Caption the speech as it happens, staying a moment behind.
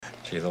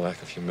arrogantity, the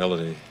lack of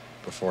humility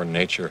before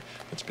nature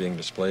that's being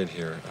displayed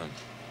here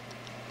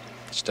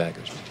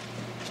staggers me.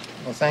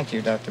 Well, thank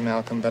you, Dr.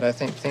 Malcolm, but I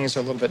think things are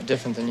a little bit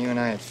different than you and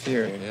I had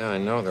feared. Yeah, I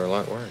know. They're a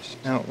lot worse.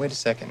 Now, wait a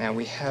second. Now,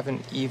 we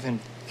haven't even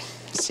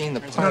seen the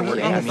No, part where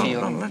Amy...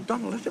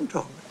 Donald, let him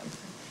talk.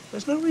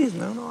 There's no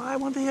reason. No, I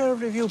want to hear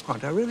every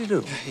viewpoint. I really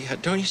do. Yeah,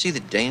 don't you see the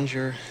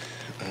danger,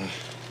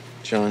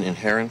 John,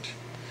 inherent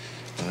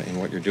in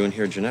what you're doing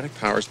here? Genetic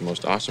power is the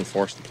most awesome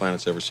force the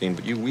planet's ever seen,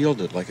 but you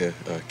wield it like a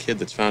kid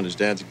that's found his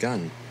dad's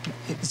gun.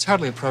 It's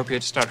hardly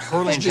appropriate to start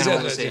hurling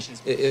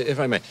generalizations.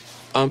 If I may,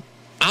 I'll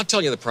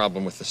tell you the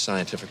problem with the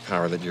scientific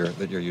power that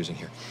you're using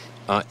here.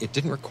 It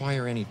didn't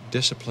require any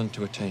discipline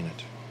to attain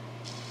it.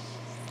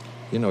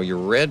 You know, you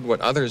read what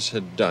others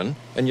had done,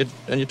 and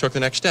you took the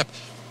next step.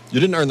 You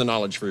didn't earn the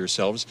knowledge for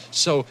yourselves,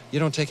 so you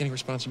don't take any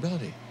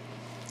responsibility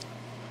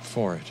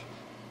for it.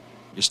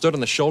 You stood on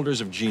the shoulders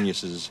of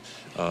geniuses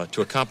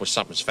to accomplish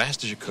something as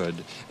fast as you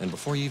could, and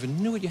before you even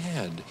knew what you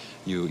had,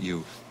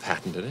 you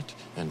patented it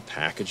and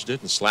packaged it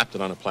and slapped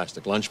it on a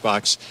plastic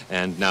lunchbox,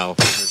 and now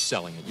you're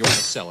selling it. You want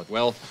to sell it.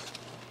 Well,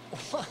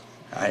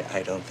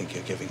 I don't think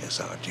you're giving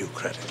us our due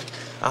credit.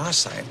 Our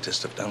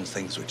scientists have done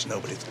things which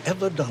nobody's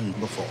ever done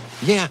before.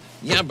 Yeah,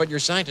 but your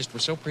scientists were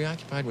so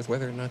preoccupied with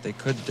whether or not they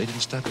could, they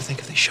didn't stop to think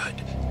if they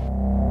should.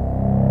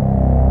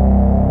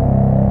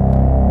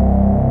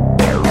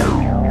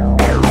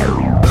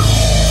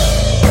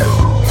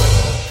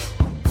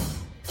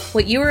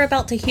 What you are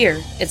about to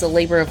hear is a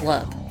labor of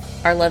love.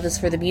 Our love is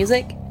for the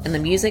music, and the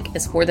music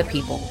is for the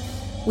people.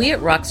 We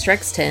at Rock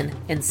Strikes 10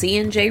 and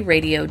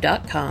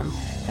CNJRadio.com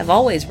have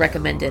always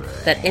recommended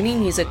that any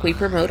music we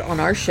promote on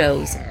our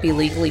shows be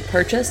legally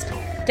purchased,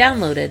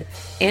 downloaded,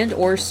 and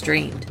or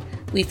streamed.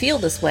 We feel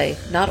this way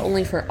not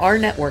only for our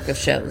network of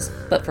shows,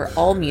 but for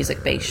all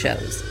music-based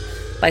shows.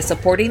 By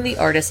supporting the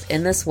artist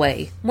in this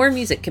way, more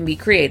music can be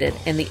created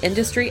and the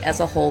industry as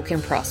a whole can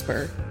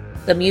prosper.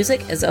 The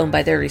music is owned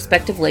by their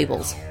respective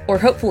labels, or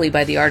hopefully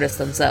by the artists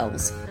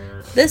themselves.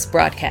 This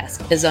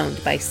broadcast is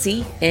owned by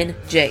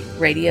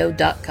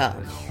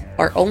CNJRadio.com.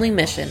 Our only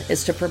mission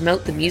is to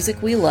promote the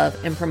music we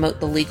love and promote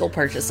the legal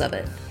purchase of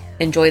it.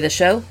 Enjoy the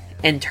show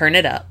and turn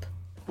it up.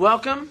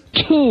 Welcome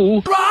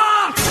to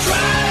Rock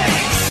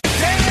Strikes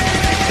 10.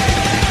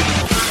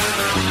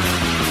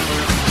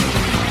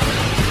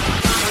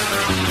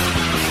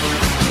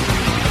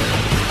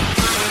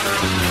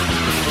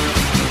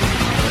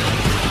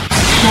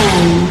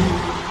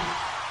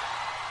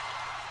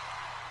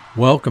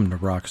 Welcome to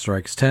Rock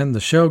Strikes 10, the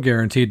show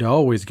guaranteed to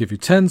always give you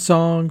 10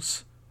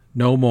 songs,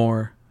 no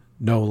more,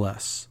 no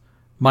less.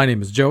 My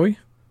name is Joey.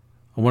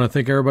 I want to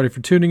thank everybody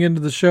for tuning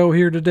into the show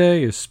here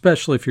today,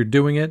 especially if you're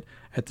doing it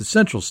at the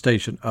central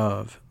station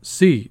of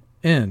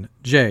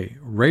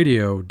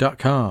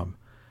CNJRadio.com.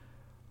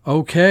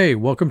 Okay,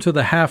 welcome to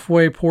the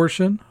halfway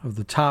portion of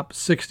the top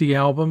 60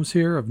 albums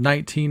here of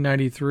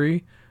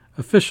 1993,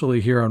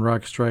 officially here on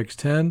Rock Strikes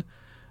 10,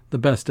 the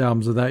best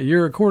albums of that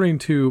year, according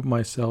to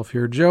myself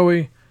here,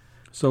 Joey.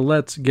 So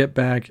let's get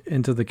back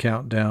into the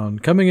countdown.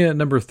 Coming in at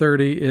number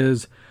 30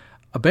 is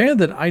a band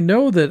that I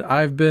know that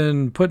I've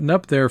been putting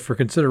up there for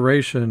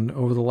consideration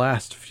over the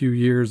last few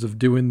years of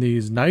doing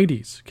these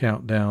 90s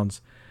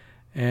countdowns.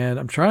 And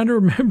I'm trying to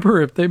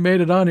remember if they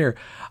made it on here.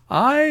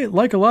 I,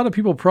 like a lot of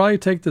people, probably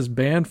take this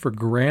band for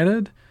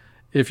granted,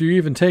 if you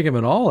even take them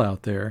at all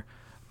out there.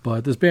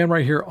 But this band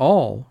right here,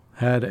 All,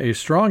 had a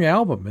strong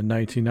album in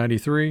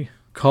 1993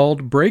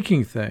 called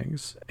Breaking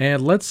Things.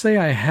 And let's say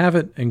I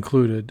haven't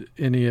included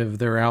any of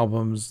their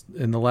albums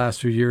in the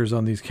last few years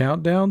on these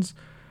countdowns.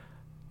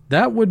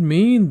 That would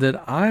mean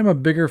that I'm a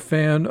bigger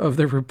fan of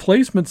their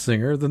replacement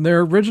singer than their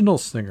original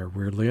singer,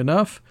 weirdly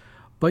enough.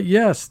 But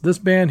yes, this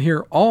band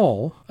here,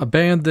 All, a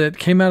band that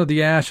came out of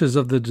the ashes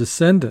of the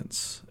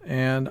Descendants.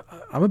 And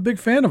I'm a big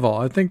fan of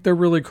All. I think they're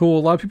really cool.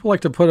 A lot of people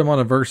like to put them on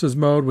a versus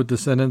mode with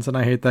Descendants, and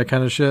I hate that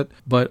kind of shit.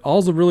 But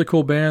All's a really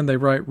cool band. They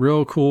write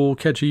real cool,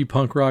 catchy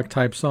punk rock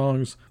type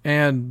songs.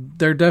 And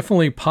they're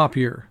definitely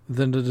poppier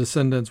than the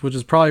Descendants, which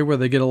is probably where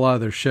they get a lot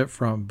of their shit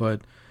from.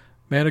 But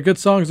man, a good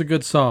song is a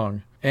good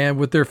song. And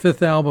with their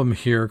fifth album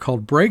here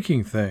called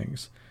Breaking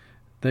Things,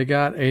 they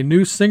got a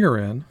new singer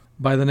in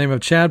by the name of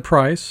Chad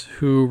Price,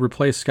 who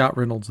replaced Scott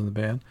Reynolds in the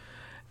band.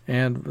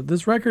 And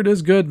this record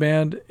is good,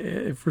 man.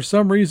 If for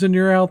some reason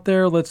you're out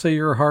there, let's say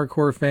you're a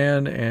hardcore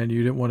fan and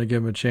you didn't want to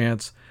give him a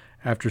chance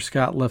after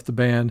Scott left the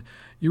band,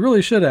 you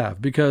really should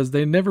have, because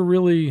they never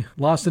really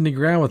lost any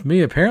ground with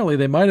me. Apparently,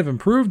 they might have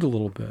improved a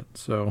little bit.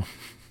 So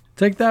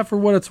take that for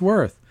what it's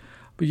worth.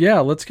 But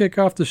yeah, let's kick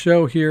off the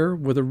show here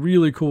with a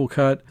really cool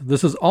cut.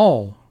 This is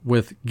All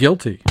with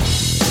Guilty.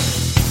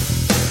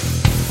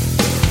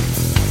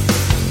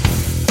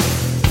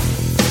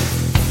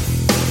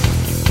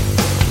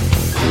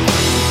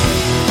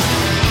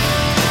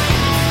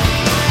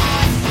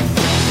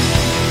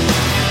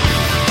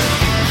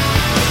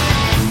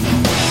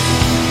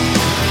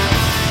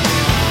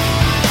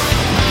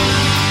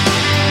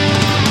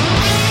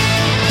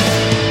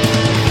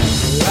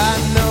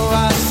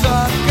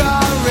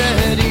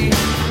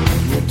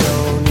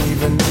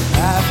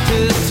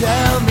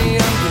 Tell me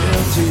I'm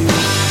guilty.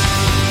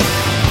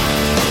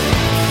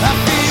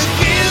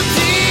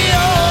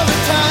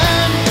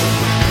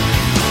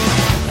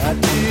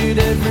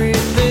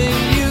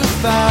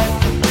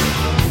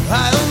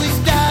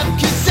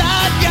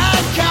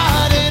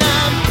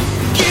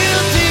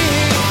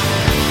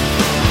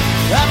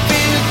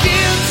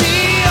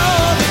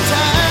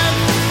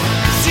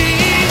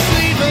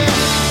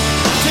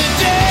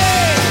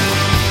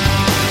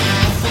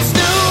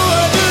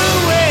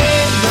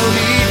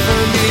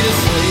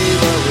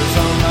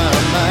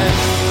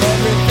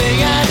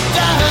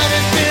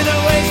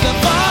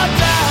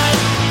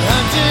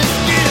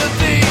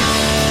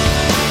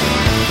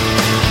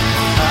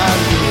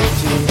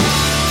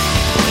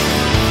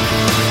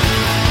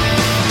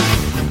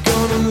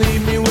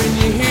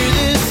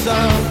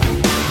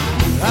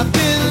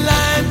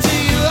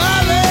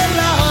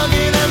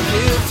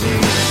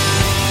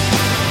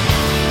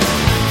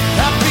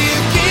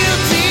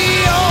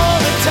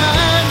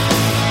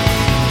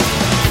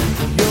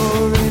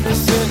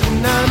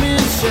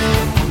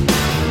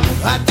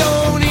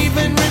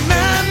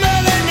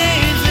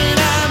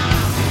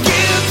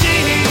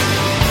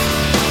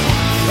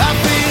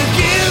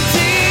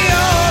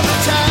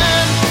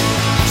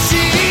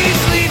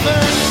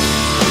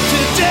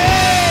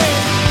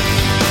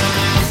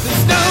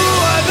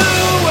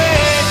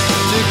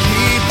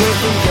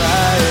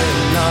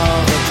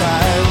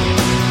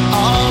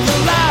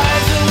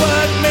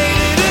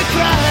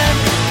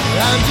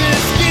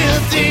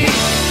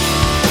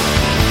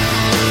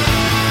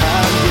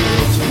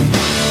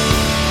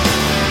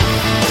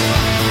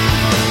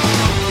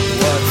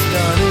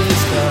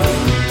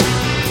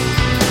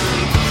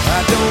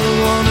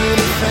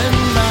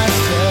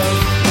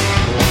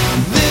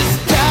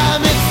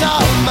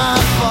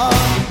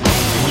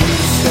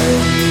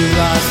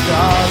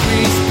 all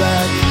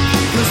respect,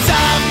 'cause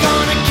I've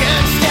gone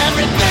against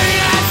everything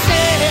I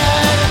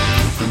said.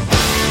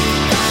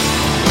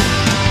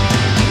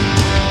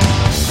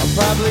 I'll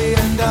probably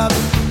end up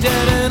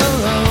dead and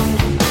alone.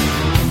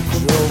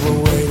 Drove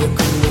away the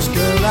coolest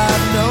girl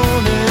I've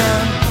known, and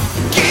I'm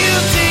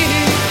guilty.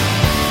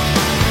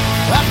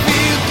 I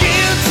feel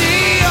guilty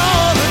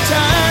all the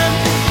time.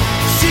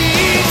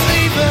 She's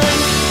leaving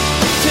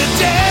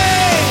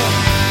today.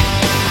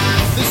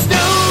 There's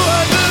no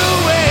other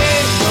way.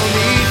 No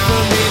need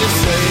for me to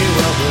say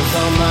what was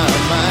on my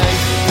mind.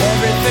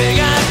 Everything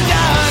I've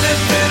done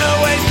has been a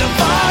waste of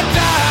our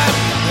time.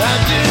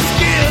 I'm just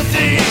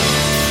guilty.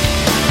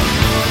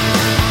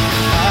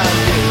 I'm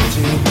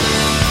guilty.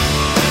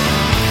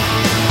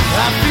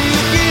 I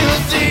feel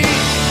guilty.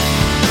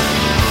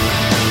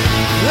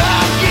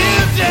 I'm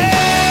guilty.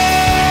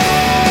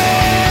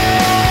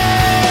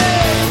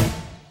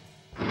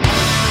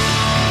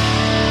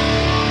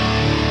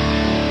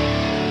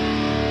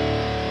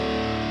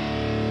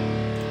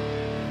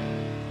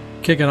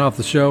 Kicking off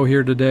the show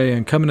here today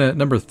and coming in at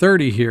number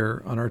 30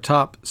 here on our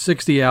top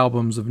 60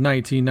 albums of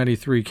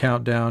 1993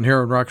 countdown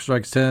here on Rock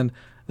Strikes 10.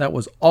 That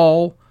was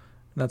All.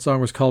 That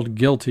song was called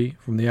Guilty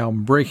from the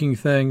album Breaking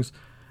Things.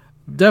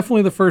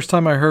 Definitely the first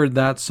time I heard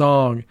that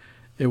song,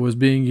 it was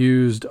being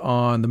used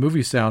on the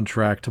movie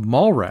soundtrack to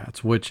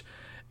Mallrats, which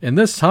in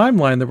this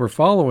timeline that we're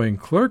following,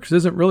 Clerks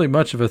isn't really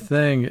much of a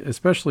thing,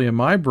 especially in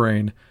my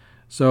brain.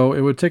 So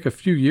it would take a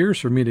few years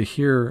for me to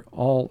hear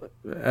All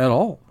at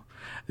all.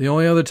 The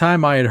only other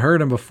time I had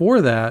heard him before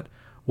that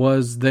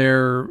was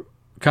their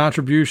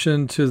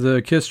contribution to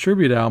the Kiss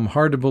tribute album,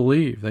 Hard to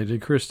Believe. They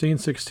did Christine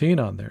 16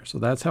 on there. So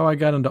that's how I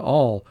got into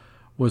All,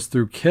 was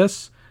through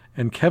Kiss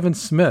and Kevin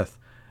Smith.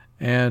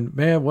 And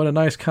man, what a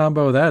nice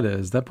combo that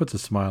is. That puts a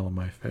smile on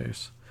my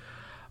face.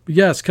 But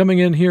yes, coming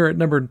in here at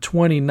number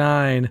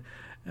 29,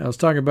 I was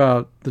talking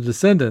about the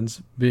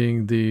Descendants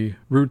being the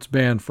roots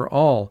band for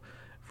All.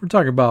 If we're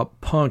talking about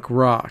punk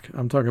rock,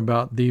 I'm talking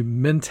about the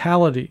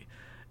mentality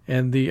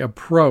and the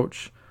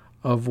approach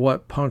of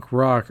what punk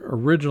rock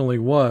originally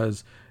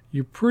was.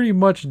 You pretty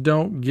much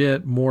don't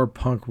get more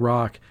punk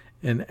rock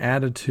in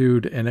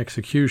attitude and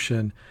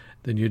execution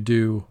than you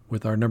do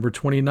with our number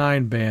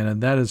 29 band,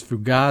 and that is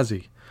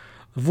Fugazi.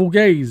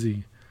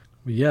 Fugazi.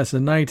 Yes,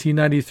 in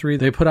 1993,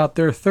 they put out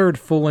their third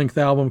full-length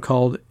album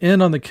called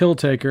In on the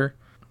Killtaker,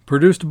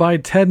 produced by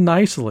Ted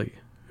Nicely,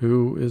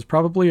 who is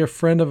probably a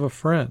friend of a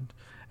friend.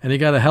 And he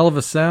got a hell of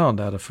a sound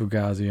out of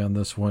Fugazi on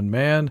this one,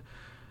 man.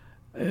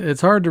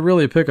 It's hard to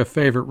really pick a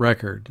favorite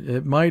record.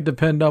 It might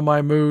depend on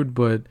my mood,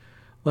 but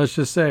let's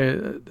just say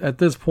at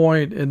this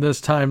point in this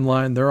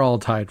timeline, they're all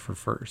tied for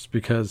first,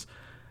 because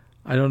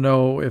I don't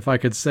know if I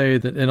could say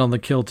that In on the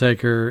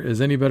Killtaker is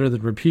any better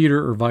than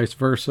Repeater or vice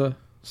versa.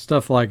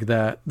 Stuff like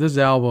that. This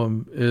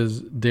album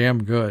is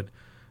damn good.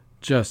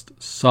 Just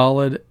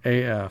solid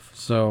AF.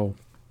 So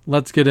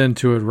let's get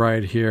into it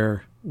right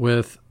here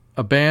with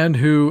a band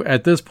who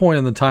at this point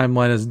in the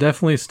timeline is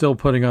definitely still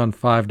putting on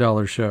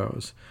 $5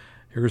 shows.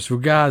 Here's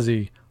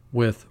Fugazi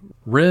with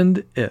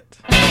Rend It.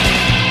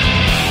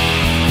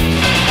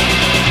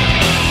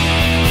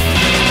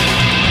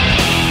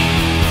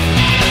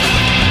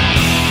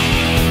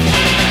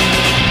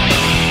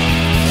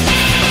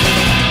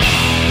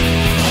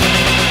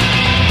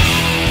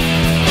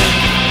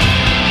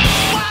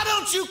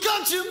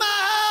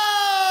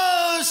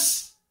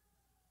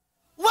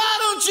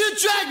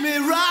 Drag me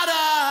right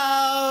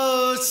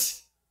out.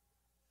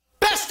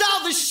 Best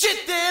all the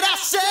shit that I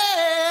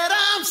said,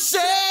 I'm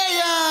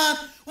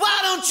saying. Why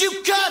don't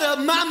you cut up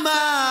my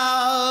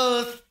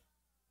mouth?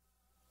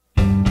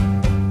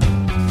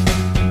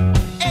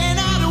 And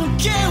I don't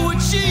care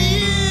what you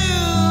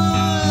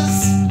use.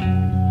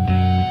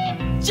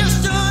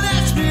 Just don't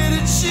ask me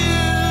to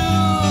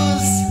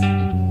choose.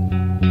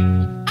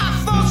 I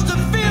forced the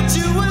feel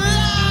to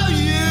allow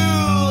you.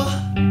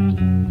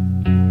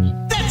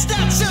 That's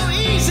not so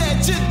easy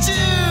to do.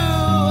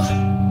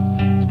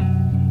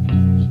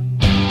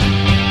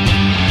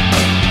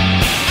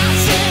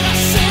 I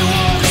say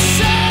what I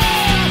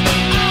said.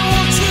 I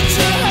want you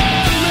to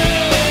hurt me.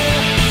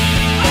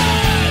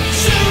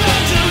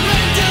 Surrender,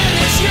 render,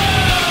 it's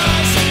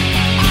yours.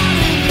 I'm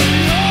in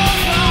your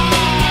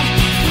arms.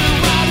 We're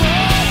wide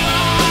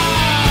open.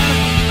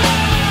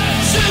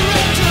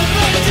 Surrender,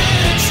 render,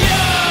 it's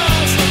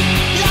yours.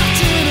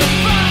 Locked in a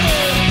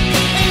body,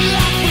 in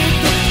love with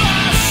the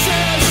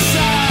process.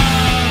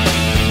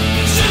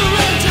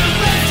 Surrender,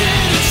 render,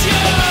 it's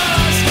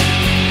yours.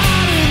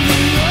 I'm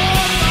in your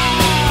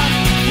arms.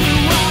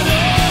 We're wide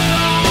open.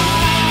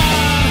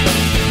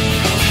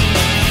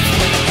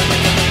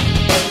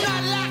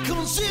 Nightlight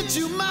comes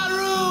into my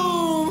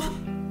room.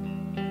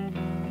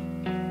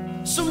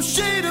 Some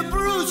shade of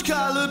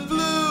bruise-colored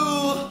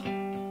blue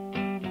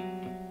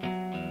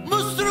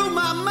moves through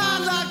my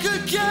mind like a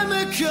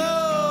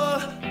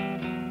chemical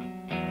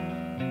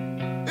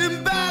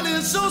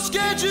imbalance on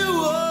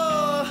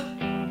schedule.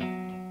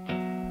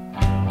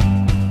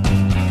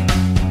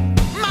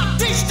 My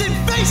tasting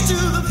face to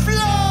the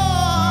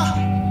floor.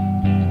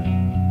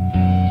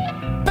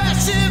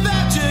 Passive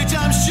object,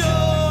 I'm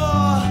sure.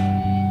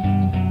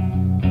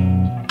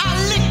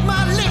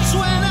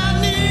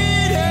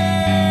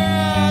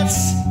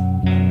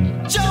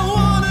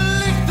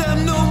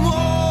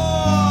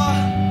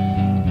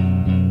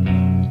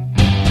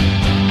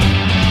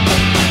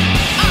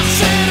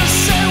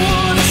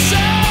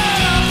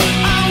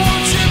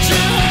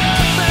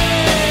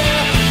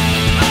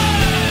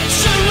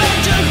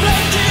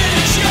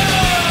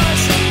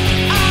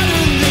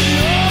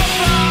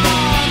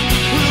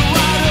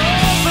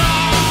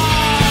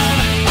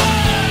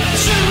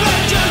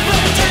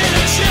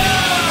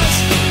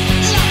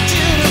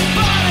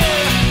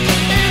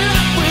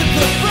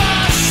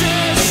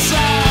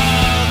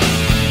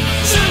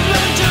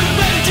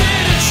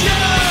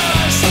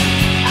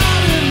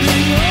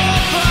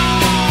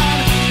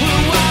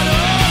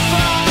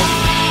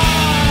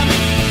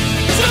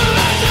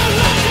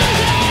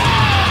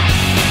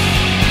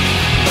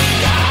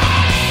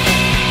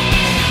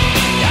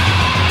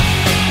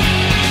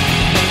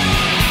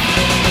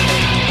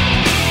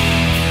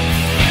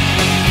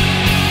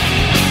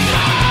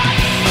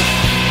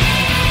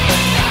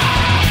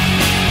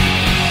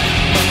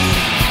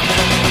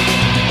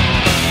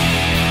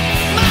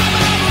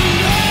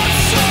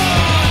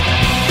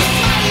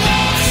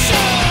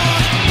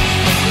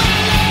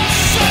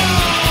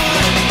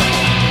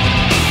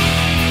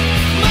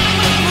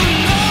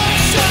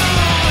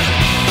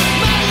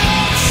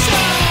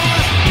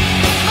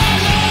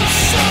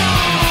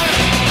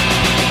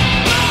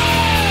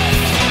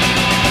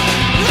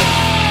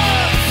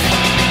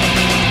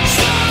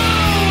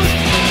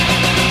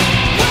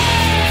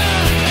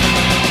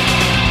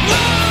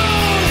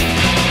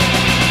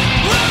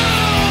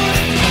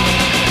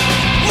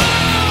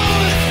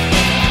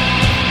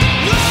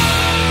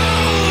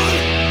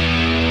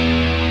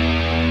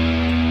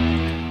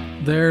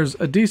 There's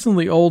a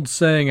decently old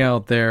saying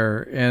out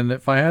there, and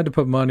if I had to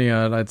put money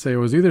on it, I'd say it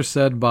was either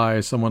said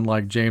by someone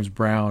like James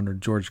Brown or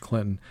George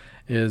Clinton,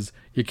 is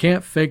you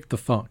can't fake the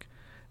funk.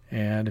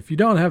 And if you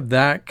don't have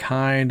that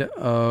kind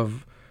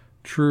of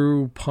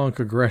true punk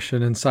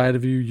aggression inside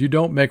of you, you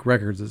don't make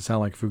records that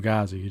sound like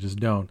Fugazi. You just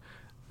don't.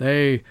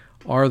 They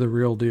are the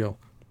real deal.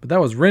 But that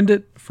was Rend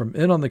It from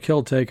In on the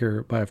Kill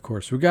Taker by, of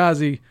course,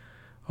 Fugazi.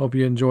 Hope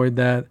you enjoyed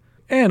that.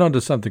 And onto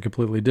something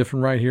completely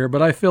different right here,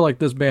 but I feel like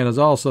this band is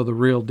also the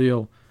real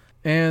deal.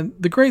 And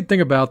the great thing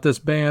about this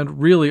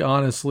band, really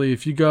honestly,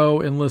 if you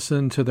go and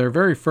listen to their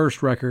very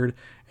first record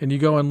and you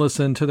go and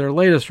listen to their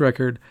latest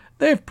record,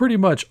 they've pretty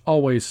much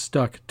always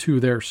stuck to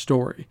their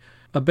story.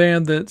 A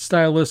band that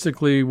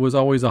stylistically was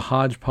always a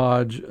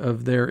hodgepodge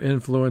of their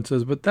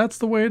influences, but that's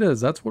the way it is.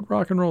 That's what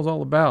rock and roll is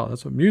all about.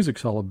 That's what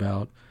music's all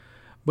about.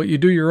 But you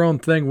do your own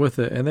thing with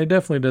it, and they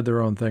definitely did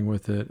their own thing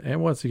with it.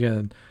 And once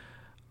again,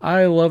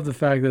 I love the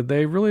fact that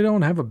they really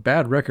don't have a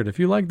bad record. If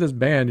you like this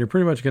band, you're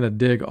pretty much going to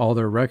dig all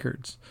their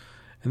records.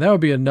 And that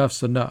would be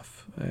Enough's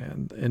Enough.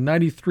 And in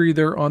 93,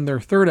 they're on their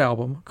third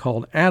album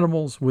called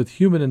Animals with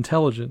Human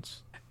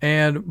Intelligence.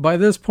 And by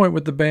this point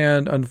with the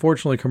band,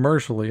 unfortunately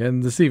commercially,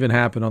 and this even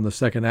happened on the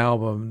second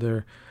album,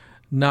 they're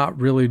not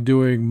really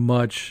doing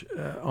much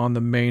on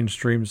the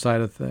mainstream side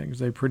of things.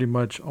 They pretty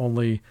much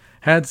only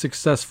had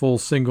successful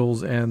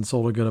singles and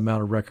sold a good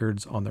amount of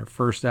records on their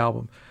first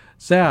album.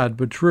 Sad,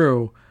 but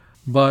true.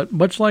 But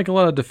much like a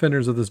lot of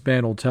defenders of this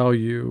band will tell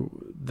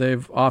you,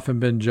 they've often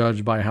been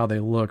judged by how they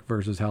look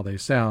versus how they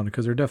sound,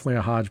 because they're definitely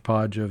a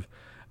hodgepodge of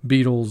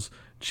Beatles,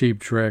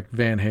 Cheap Trick,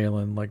 Van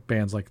Halen, like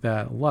bands like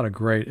that. A lot of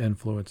great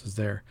influences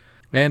there.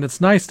 And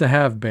it's nice to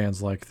have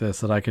bands like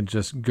this that I can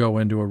just go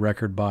into a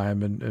record by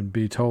them and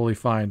be totally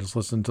fine, just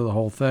listen to the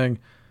whole thing.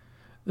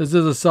 This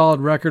is a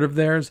solid record of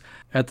theirs.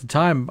 At the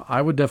time,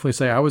 I would definitely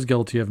say I was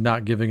guilty of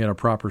not giving it a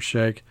proper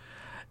shake.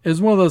 It's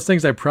one of those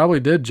things I probably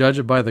did judge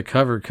it by the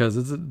cover, because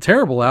it's a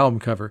terrible album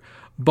cover.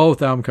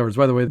 Both album covers.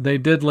 By the way, they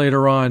did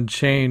later on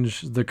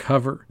change the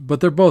cover, but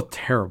they're both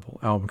terrible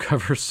album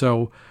covers.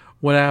 So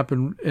what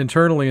happened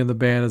internally in the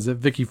band is that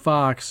Vicky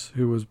Fox,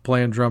 who was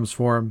playing drums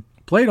for him,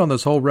 played on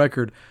this whole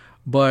record,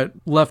 but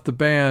left the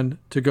band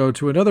to go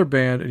to another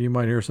band, and you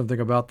might hear something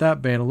about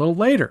that band a little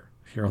later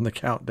here on the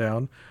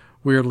countdown,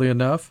 weirdly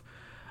enough.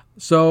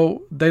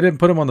 So they didn't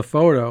put him on the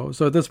photo.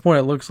 So at this point,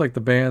 it looks like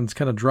the band's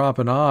kind of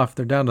dropping off.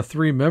 They're down to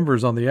 3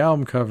 members on the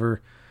album cover.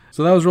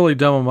 So that was really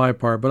dumb on my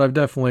part, but I've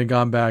definitely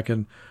gone back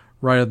and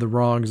righted the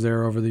wrongs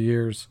there over the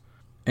years.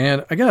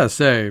 And I gotta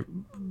say,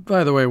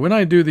 by the way, when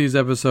I do these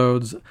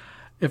episodes,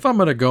 if I'm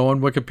going to go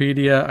on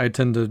Wikipedia, I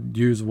tend to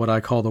use what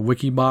I call the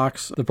wiki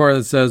box, the part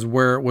that says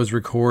where it was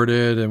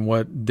recorded and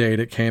what date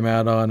it came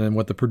out on and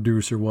what the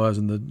producer was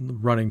and the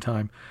running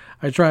time.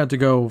 I try not to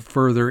go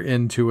further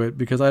into it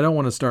because I don't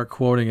want to start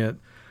quoting it.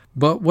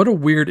 But what a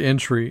weird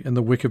entry in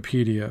the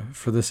Wikipedia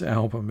for this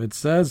album. It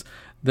says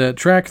that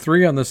track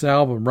 3 on this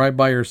album, Right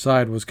By Your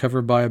Side, was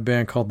covered by a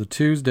band called The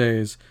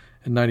Tuesdays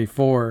in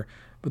 94.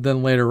 But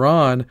then later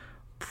on,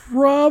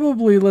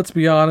 probably, let's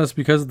be honest,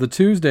 because of the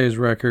Tuesdays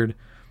record,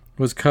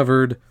 was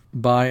covered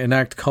by an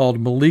act called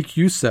Malik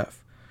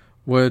Yusef,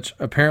 which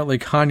apparently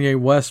Kanye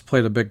West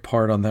played a big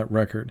part on that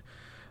record.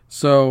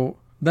 So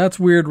that's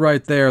weird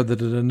right there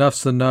that an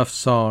Enough's Enough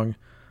song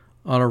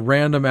on a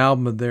random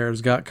album of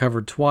theirs got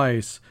covered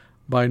twice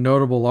by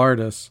notable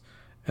artists,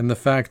 and the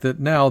fact that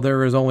now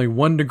there is only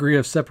 1 degree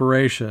of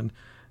separation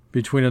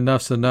between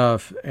Enough's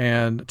Enough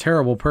and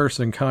terrible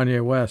person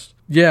Kanye West.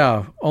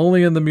 Yeah,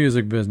 only in the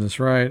music business,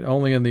 right?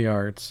 Only in the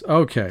arts.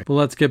 Okay, but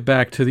let's get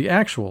back to the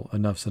actual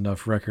Enough's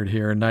Enough record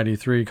here in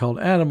 93 called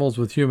Animals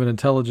with Human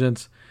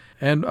Intelligence.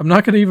 And I'm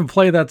not going to even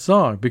play that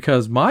song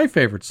because my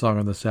favorite song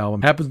on this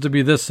album happens to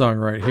be this song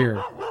right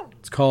here.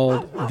 It's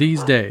called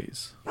These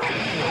Days.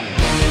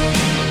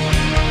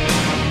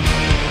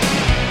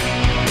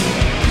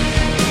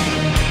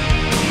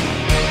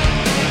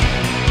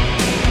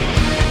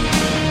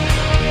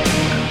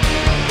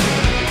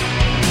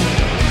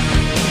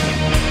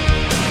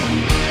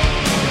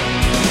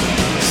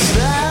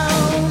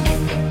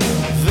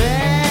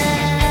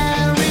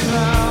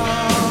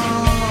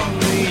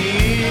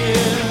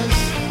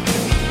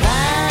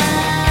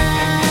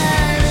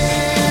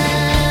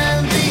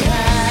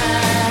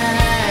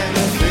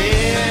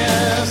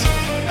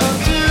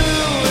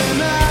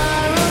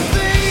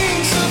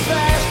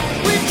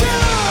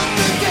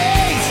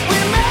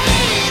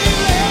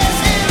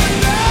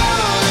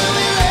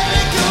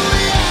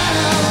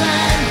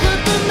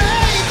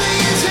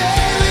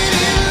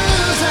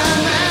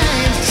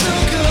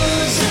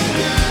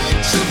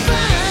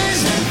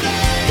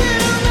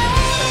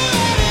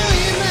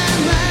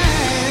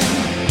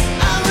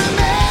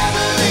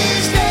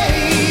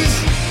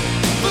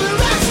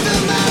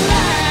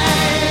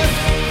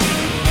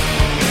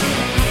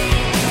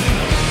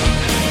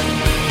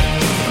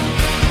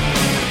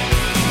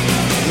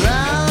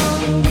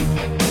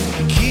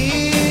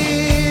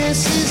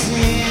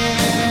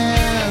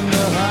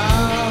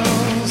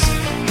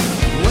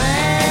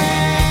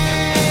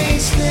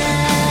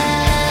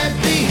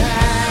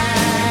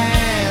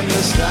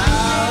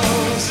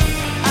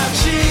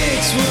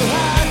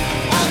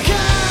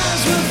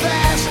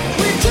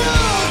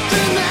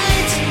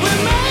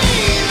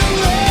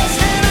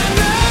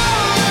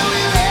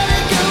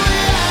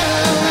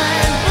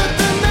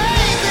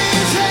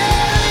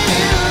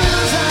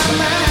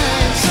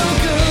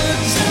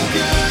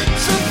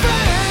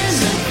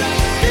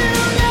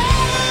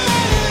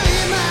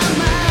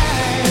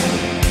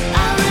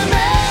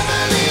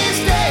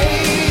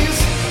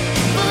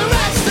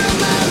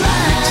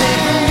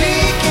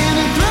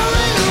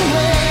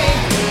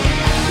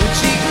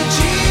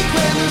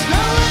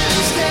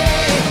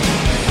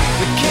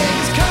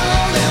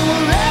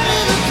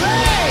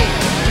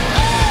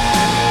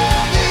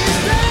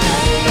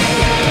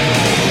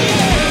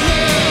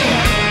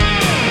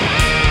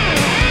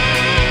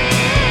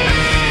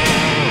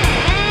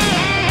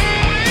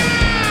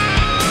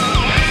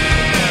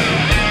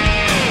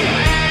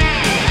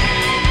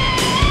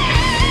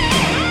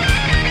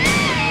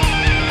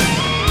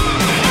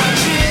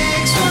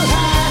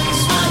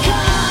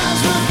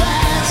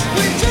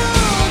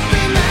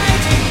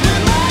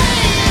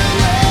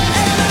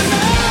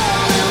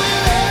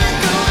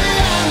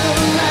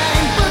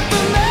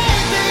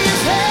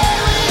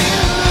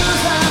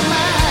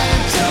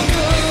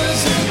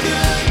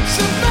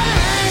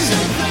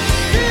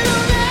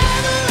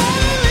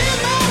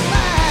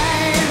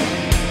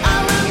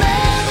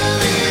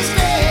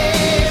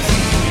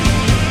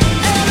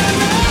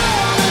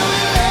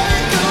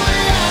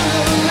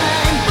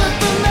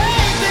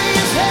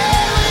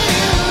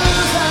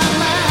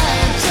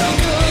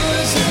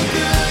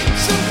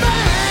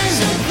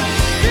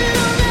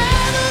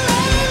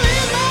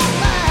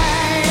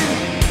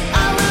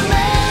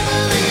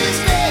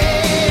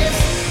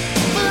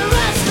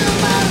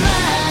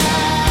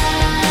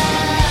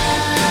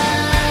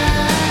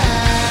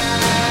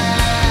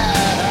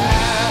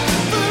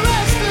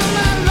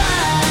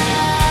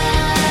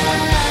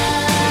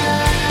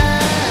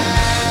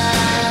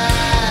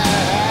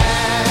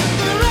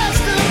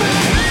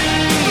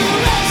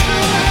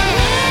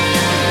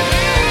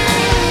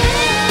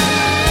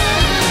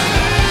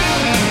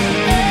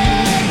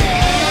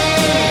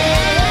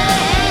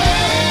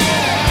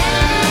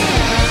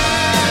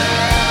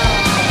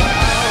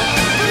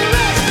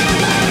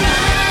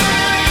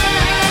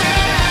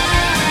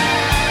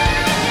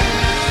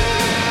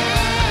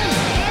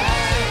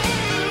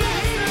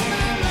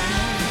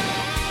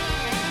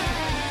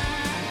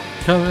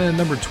 Coming in at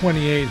number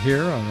 28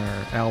 here on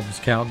our albums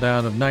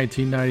countdown of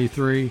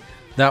 1993,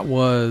 that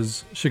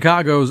was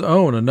Chicago's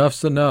own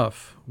Enough's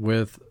Enough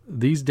with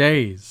These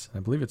Days. I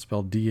believe it's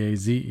spelled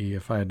D-A-Z-E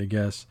if I had to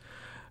guess.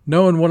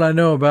 Knowing what I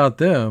know about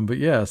them, but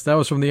yes, that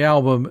was from the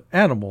album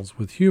Animals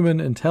with Human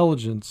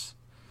Intelligence.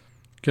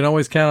 Can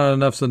always count on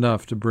Enough's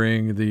Enough to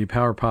bring the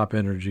power pop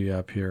energy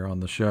up here on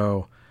the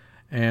show.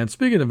 And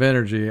speaking of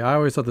energy, I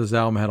always thought this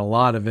album had a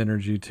lot of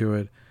energy to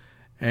it.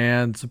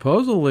 And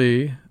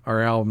supposedly, our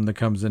album that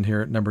comes in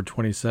here at number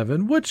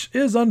 27, which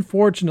is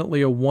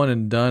unfortunately a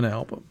one-and-done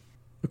album.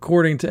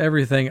 According to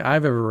everything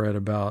I've ever read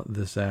about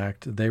this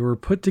act, they were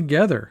put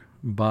together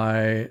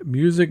by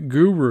music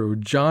guru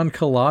John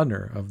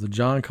Kalodner of the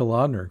John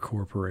Kalodner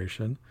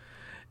Corporation.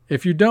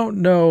 If you don't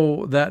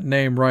know that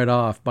name right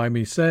off by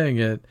me saying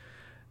it,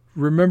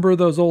 remember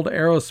those old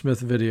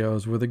Aerosmith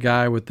videos where the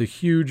guy with the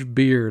huge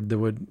beard that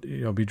would,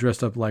 be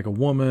dressed up like a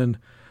woman,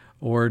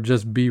 or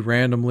just be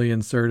randomly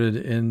inserted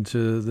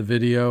into the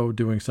video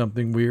doing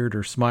something weird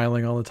or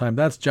smiling all the time?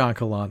 That's John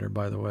Kalodner,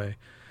 by the way.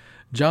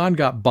 John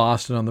got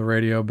Boston on the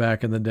radio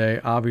back in the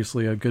day,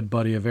 obviously a good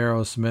buddy of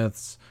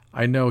Aerosmith's.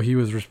 I know he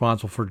was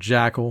responsible for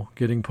Jackal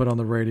getting put on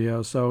the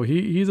radio, so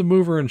he's a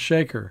mover and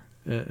shaker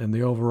in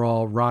the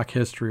overall rock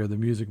history of the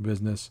music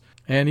business.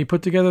 And he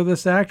put together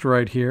this act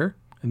right here,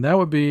 and that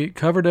would be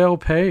Coverdale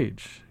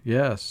Page.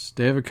 Yes,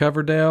 David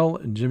Coverdale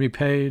and Jimmy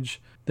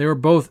Page. They were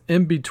both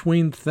in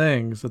between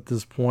things at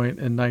this point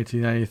in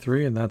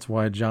 1993, and that's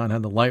why John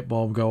had the light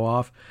bulb go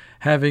off,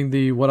 having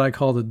the, what I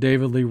call the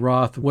David Lee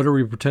Roth, what are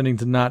we pretending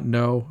to not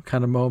know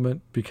kind of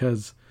moment,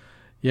 because,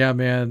 yeah,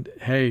 man,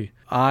 hey,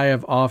 I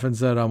have often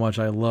said how much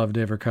I love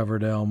David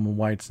Coverdale. I'm a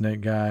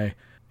Whitesnake guy,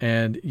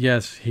 and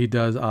yes, he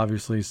does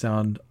obviously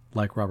sound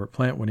like Robert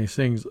Plant when he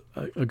sings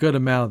a good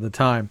amount of the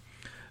time.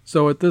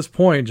 So at this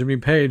point, Jimmy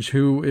Page,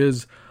 who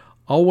is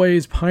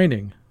always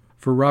pining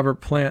for Robert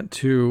Plant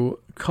to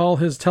call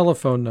his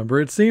telephone number.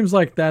 It seems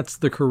like that's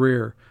the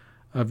career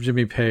of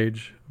Jimmy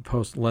Page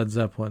post Led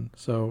Zeppelin.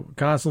 So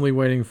constantly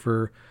waiting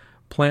for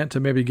Plant to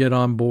maybe get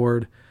on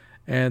board,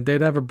 and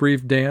they'd have a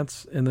brief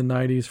dance in the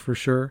 90s for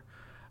sure.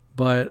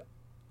 But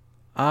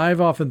I've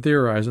often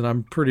theorized, and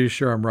I'm pretty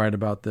sure I'm right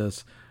about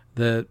this,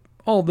 that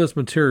all this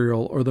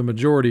material, or the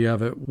majority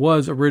of it,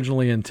 was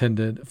originally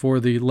intended for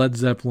the Led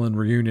Zeppelin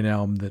reunion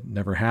album that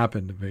never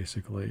happened,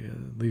 basically.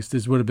 At least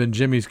this would have been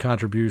Jimmy's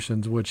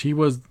contributions, which he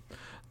was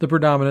the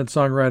predominant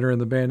songwriter in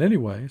the band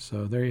anyway.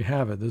 So there you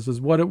have it. This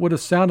is what it would have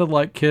sounded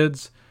like,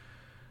 kids.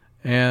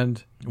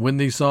 And when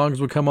these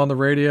songs would come on the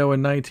radio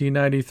in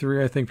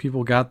 1993, I think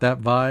people got that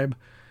vibe.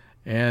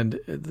 And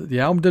the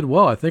album did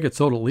well. I think it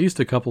sold at least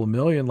a couple of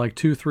million, like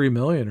 2-3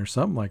 million or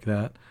something like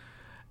that.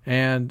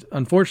 And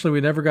unfortunately,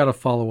 we never got a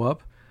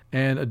follow-up.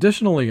 And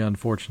additionally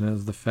unfortunate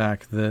is the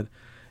fact that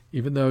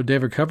even though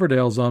David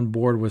Coverdale's on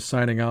board with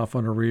signing off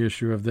on a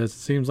reissue of this, it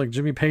seems like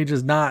Jimmy Page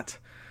is not.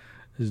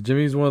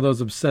 Jimmy's one of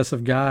those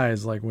obsessive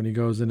guys, like when he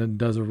goes in and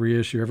does a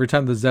reissue. Every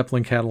time the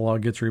Zeppelin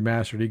catalog gets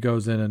remastered, he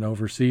goes in and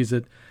oversees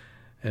it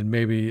and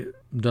maybe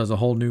does a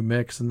whole new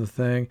mix in the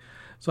thing.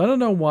 So I don't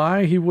know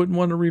why he wouldn't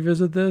want to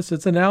revisit this.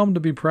 It's an album to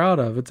be proud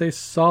of. It's a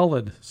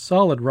solid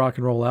rock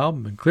and roll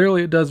album. And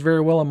clearly it does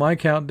very well on my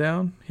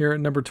countdown here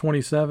at number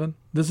 27.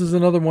 This is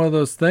another one of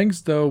those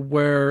things, though,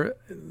 where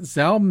this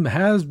album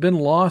has been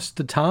lost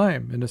to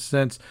time in a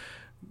sense.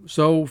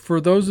 So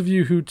for those of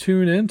you who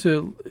tune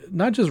into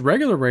not just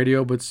regular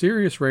radio, but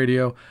Sirius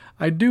radio,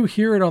 I do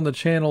hear it on the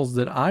channels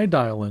that I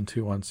dial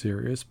into on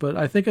Sirius. But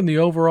I think in the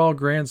overall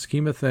grand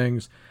scheme of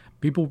things,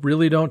 people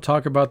really don't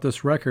talk about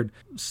this record.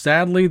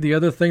 Sadly, the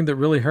other thing that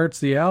really hurts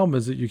the album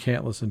is that you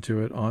can't listen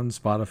to it on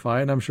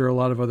Spotify, and I'm sure a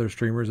lot of other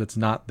streamers, it's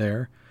not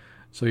there.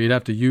 So you'd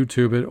have to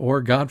YouTube it, or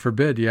God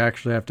forbid, you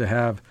actually have to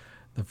have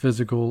the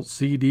physical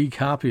CD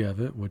copy of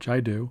it, which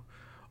I do,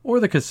 or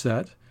the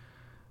cassette.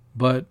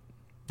 But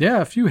yeah,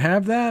 if you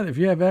have that, if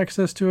you have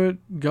access to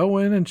it, go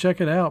in and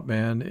check it out,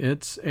 man.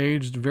 It's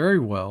aged very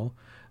well.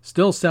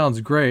 Still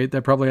sounds great.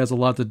 That probably has a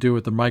lot to do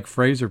with the Mike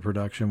Fraser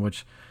production,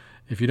 which,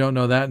 if you don't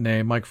know that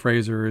name, Mike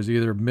Fraser has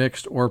either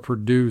mixed or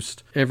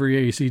produced every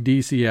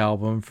AC/DC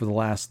album for the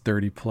last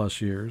 30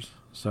 plus years.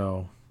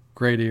 So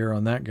great ear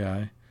on that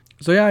guy.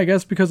 So yeah, I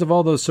guess because of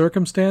all those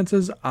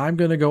circumstances, I'm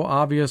going to go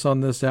obvious on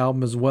this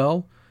album as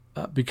well,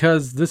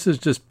 because this is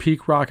just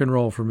peak rock and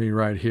roll for me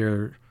right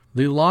here.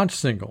 The launch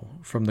single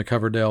from the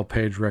Coverdale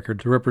Page record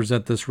to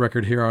represent this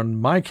record here on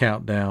my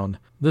countdown,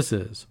 this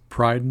is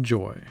Pride and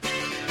Joy.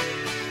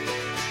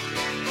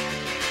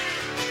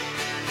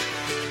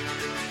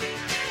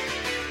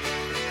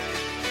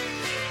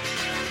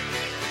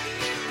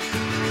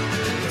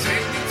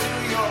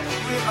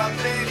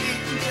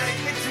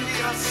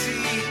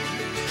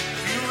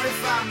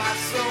 My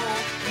soul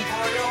and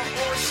pour your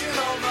ocean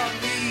over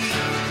me.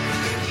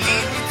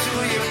 Lead me to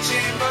your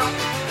chamber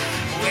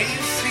where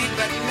you sleep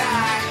at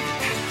night.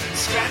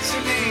 Scratch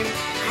your name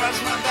across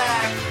my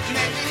back,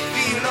 make me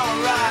feel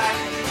alright.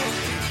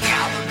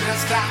 Count the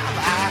best time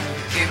I've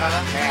ever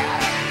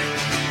had.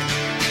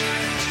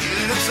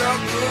 You look so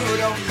good,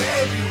 oh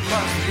baby, you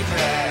must be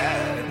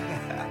bad.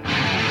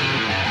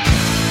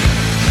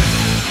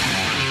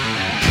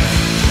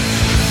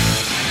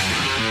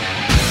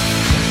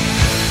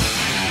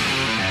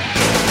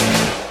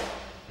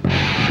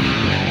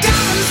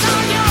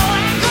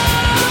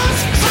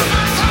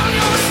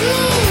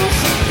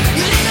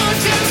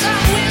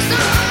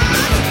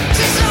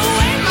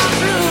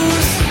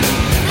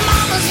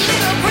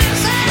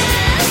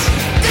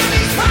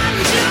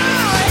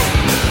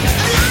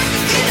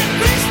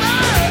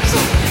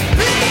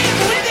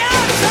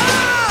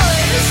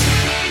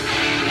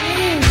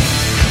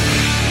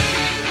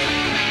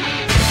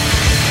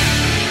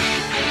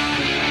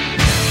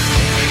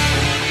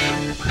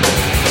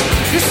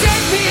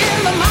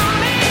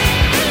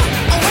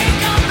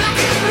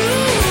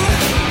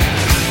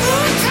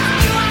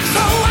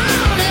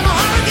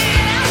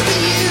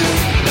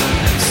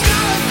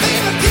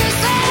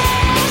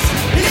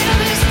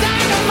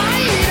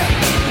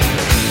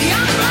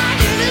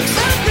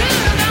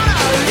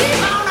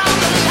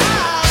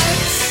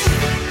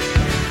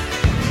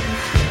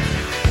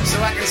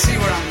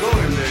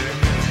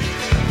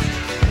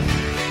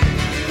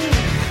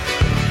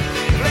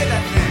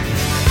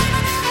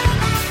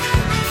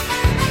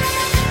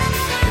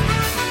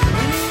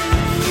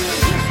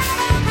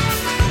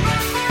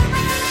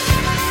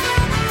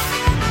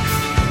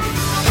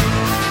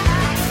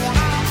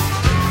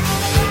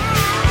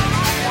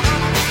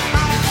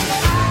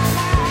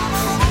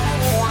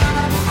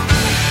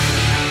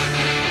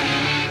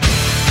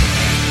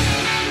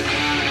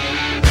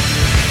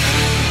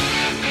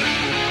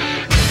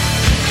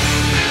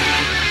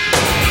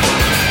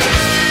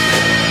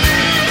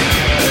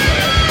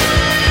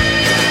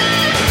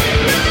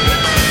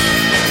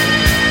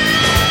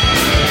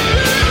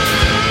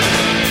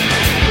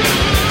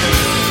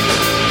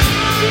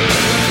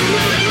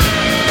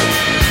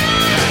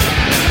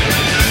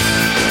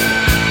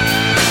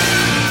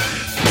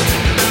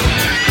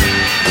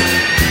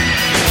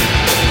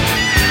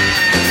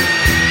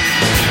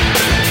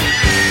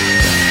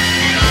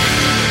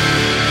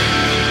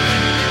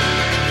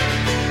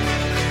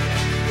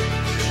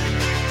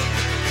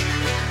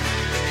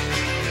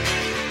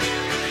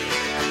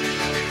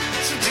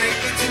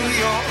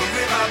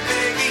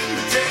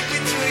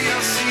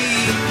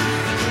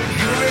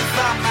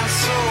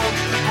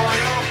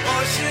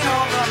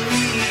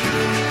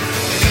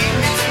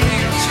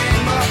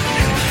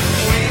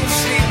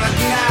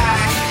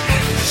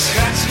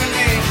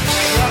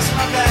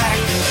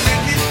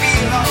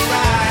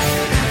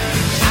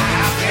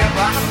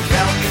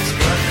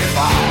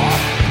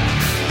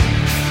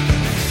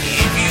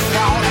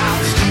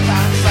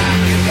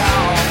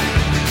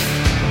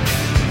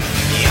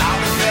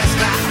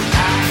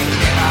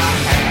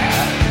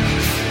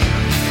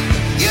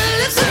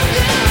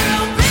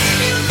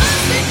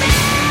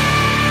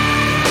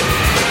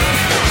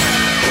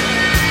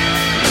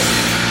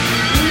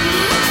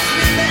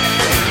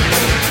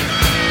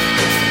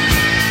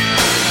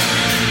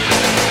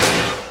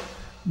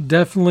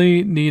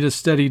 definitely need a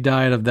steady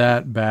diet of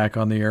that back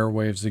on the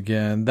airwaves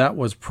again. That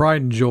was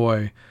Pride and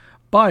Joy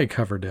by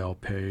Coverdale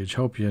Page.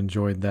 Hope you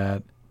enjoyed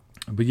that.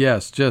 But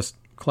yes, just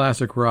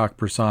classic rock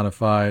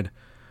personified.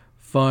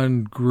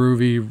 Fun,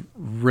 groovy,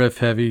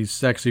 riff-heavy,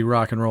 sexy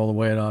rock and roll the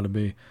way it ought to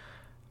be.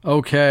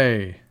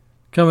 Okay,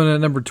 coming in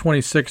at number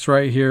 26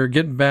 right here,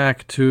 getting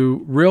back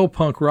to real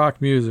punk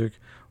rock music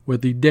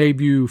with the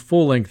debut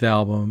full-length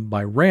album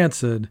by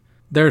Rancid,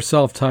 their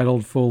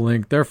self-titled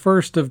full-length, their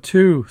first of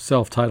two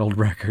self-titled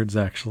records,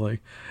 actually,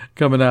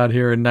 coming out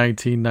here in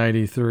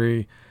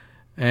 1993.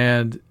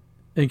 And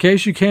in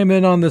case you came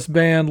in on this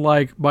band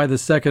like by the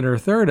second or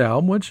third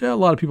album, which a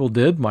lot of people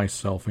did,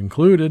 myself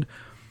included,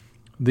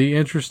 the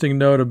interesting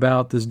note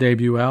about this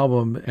debut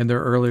album and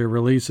their earlier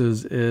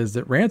releases is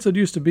that Rancid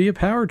used to be a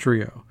power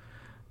trio.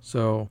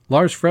 So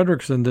Lars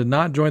Frederiksen did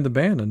not join the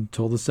band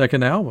until the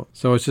second album.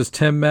 So it's just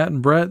Tim, Matt,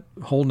 and Brett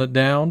holding it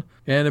down.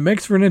 And it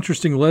makes for an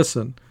interesting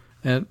listen.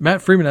 And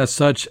Matt Freeman has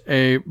such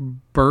a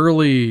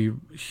burly,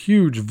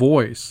 huge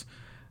voice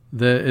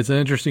that it's an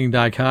interesting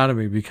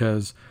dichotomy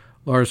because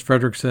Lars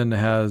Frederiksen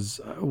has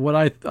what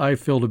I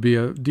feel to be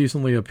a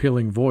decently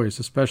appealing voice,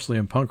 especially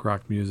in punk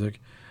rock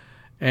music.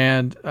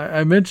 And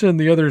I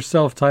mentioned the other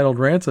self-titled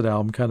Rancid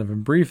album kind of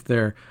in brief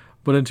there,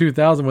 but in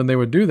 2000 when they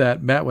would do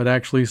that, Matt would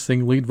actually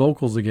sing lead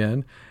vocals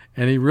again,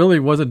 and he really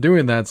wasn't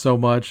doing that so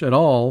much at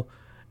all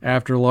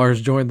after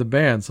Lars joined the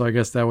band, so I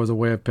guess that was a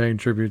way of paying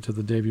tribute to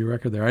the debut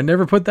record there. I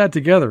never put that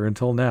together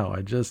until now.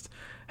 I just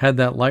had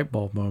that light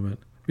bulb moment.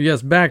 But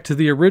yes, back to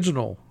the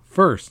original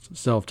first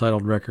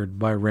self-titled record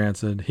by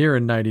Rancid here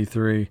in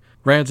 93.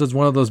 Rancid's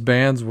one of those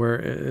bands where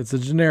it's a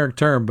generic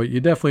term, but you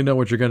definitely know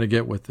what you're going to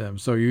get with them.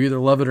 So you either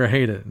love it or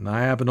hate it, and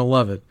I happen to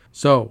love it.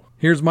 So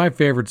here's my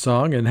favorite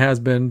song, and has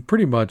been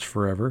pretty much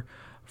forever,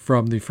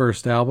 from the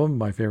first album.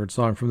 My favorite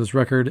song from this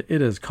record,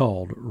 it is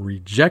called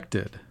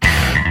Rejected.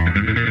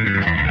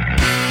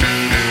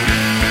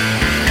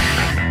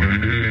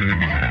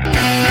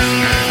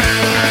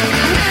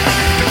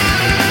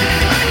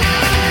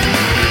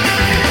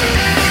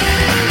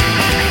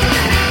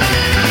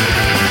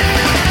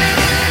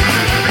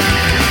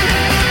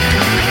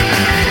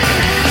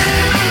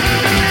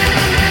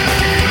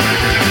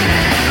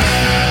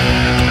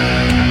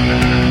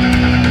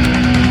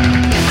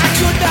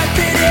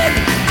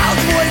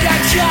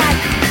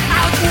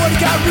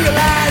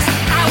 Realized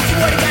I was the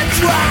one who got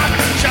dropped.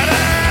 Shut up,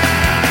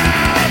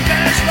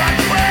 finish my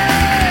way.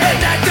 And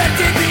that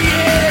did me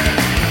in.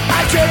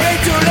 I can't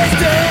wait to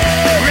listen.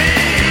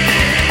 Rejected,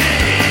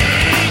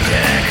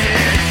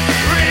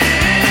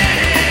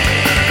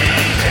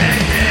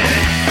 rejected.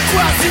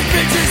 Crossing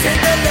bridges in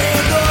the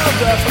land of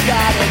the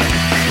forgotten.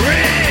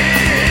 Rejected.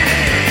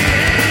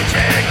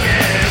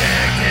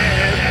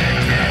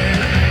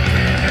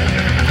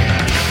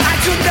 I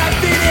could not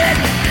fit in.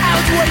 I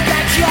was the one who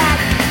got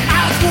shot.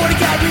 What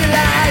got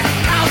realized,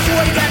 I was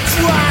what got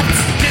dropped.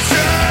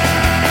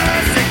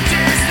 Distrust,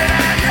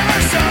 that never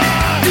saw.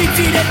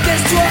 Defeated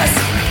distrust,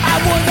 I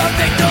was a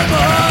victim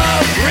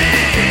of.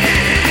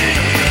 Rejected,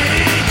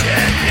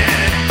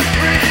 rejected.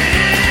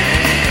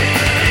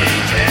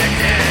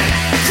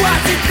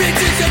 Crossing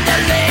bridges in the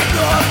land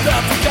of the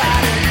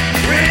forgotten.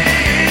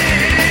 Rejected.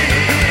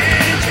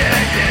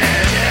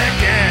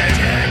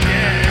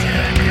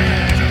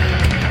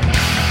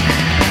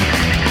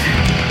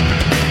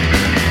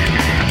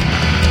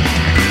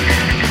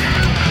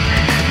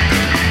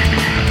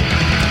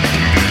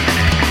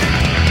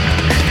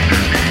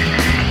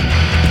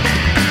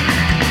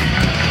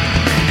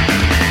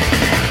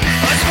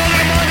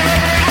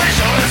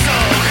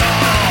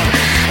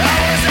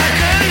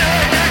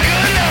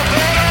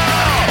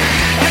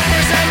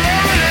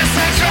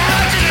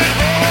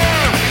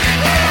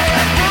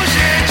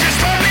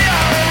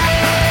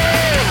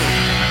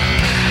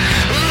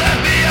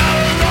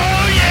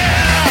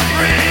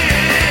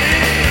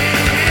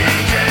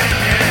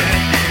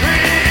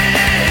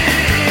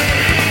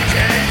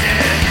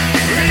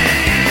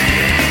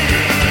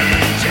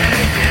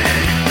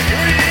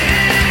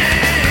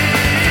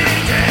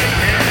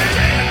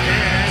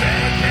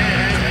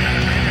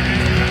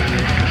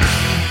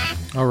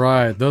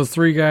 Those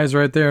three guys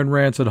right there in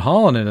Rancid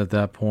hauling it at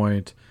that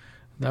point.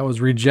 That was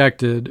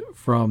Rejected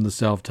from the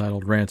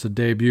self-titled Rancid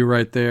debut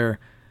right there.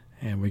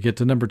 And we get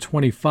to number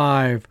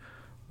 25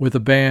 with a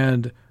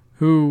band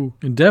who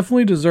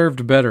definitely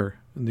deserved better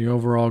in the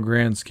overall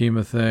grand scheme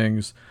of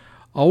things.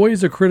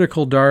 Always a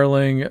critical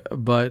darling,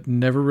 but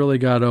never really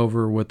got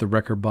over with the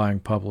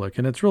record-buying public.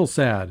 And it's real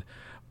sad.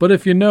 But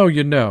if you know,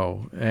 you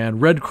know.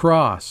 And Red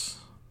Cross,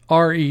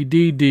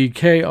 Reddkross,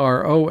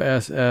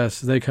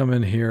 they come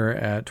in here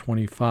at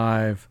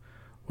 25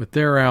 with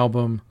their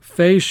album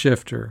Phase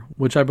Shifter,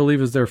 which I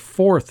believe is their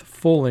fourth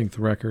full-length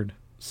record,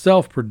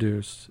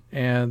 self-produced,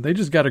 and they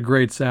just got a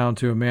great sound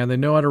to it, man. They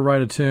know how to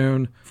write a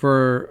tune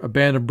for a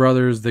band of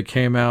brothers that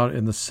came out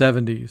in the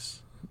 70s,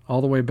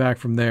 all the way back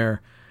from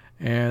there,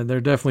 and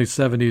they're definitely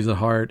 70s at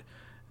heart.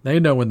 They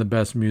know when the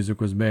best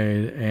music was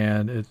made,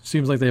 and it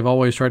seems like they've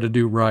always tried to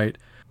do right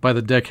by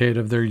the decade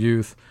of their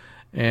youth.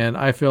 And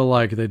I feel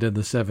like they did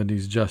the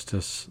 70s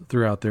justice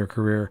throughout their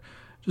career.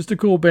 Just a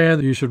cool band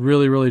that you should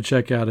really, really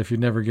check out if you've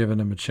never given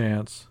them a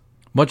chance.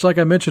 Much like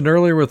I mentioned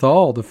earlier with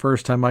All, the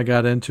first time I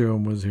got into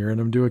them was hearing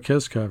them do a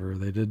Kiss cover.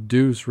 They did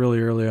Deuce really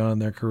early on in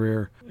their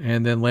career.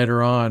 And then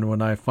later on,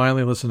 when I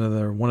finally listened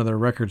to one of their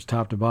records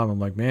top to bottom, I'm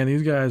like, man,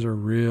 these guys are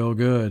real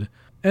good.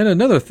 And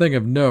another thing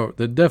of note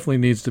that definitely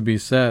needs to be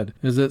said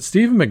is that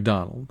Stephen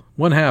McDonald,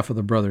 one half of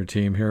the brother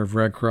team here of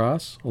Red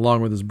Cross,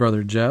 along with his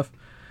brother Jeff,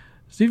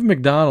 Stephen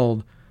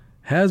McDonald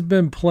has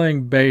been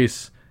playing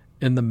bass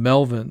in the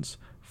Melvins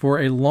for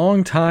a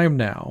long time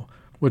now,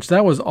 which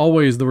that was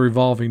always the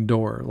revolving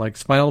door. Like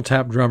Spinal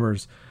Tap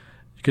drummers,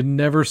 you could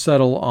never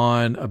settle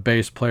on a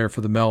bass player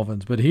for the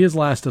Melvins, but he has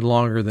lasted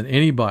longer than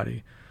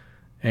anybody.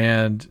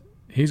 And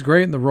he's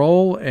great in the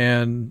role,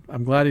 and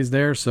I'm glad he's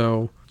there,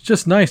 so it's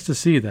just nice to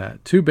see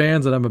that. Two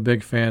bands that I'm a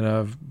big fan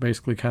of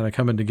basically kind of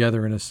coming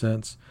together in a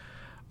sense.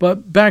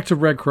 But back to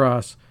Red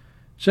Cross.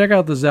 Check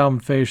out this album,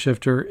 Phase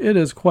Shifter. It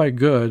is quite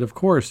good. Of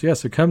course,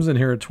 yes, it comes in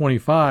here at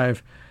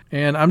 25.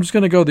 And I'm just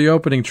going to go the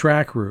opening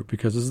track route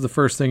because this is the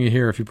first thing you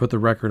hear if you put the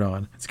record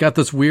on. It's got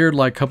this weird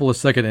like couple of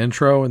second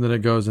intro and then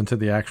it goes into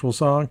the actual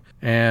song.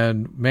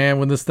 And man,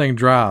 when this thing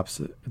drops,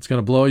 it's going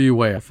to blow you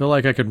away. I feel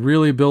like I could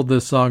really build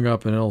this song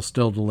up and it'll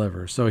still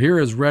deliver. So here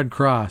is Red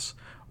Cross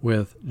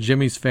with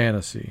Jimmy's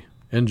Fantasy.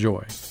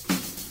 Enjoy.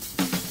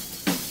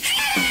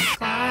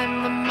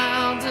 Climb the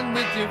mountain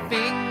with your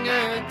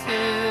fingertips.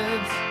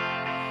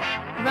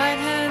 Right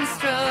hand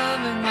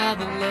strumming while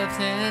the left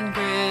hand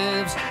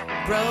grips.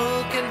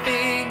 Broken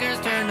fingers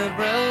turn to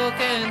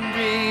broken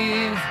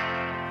dreams.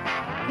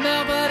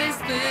 Nobody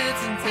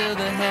splits until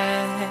the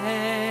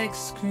hex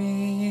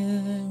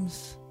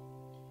screams.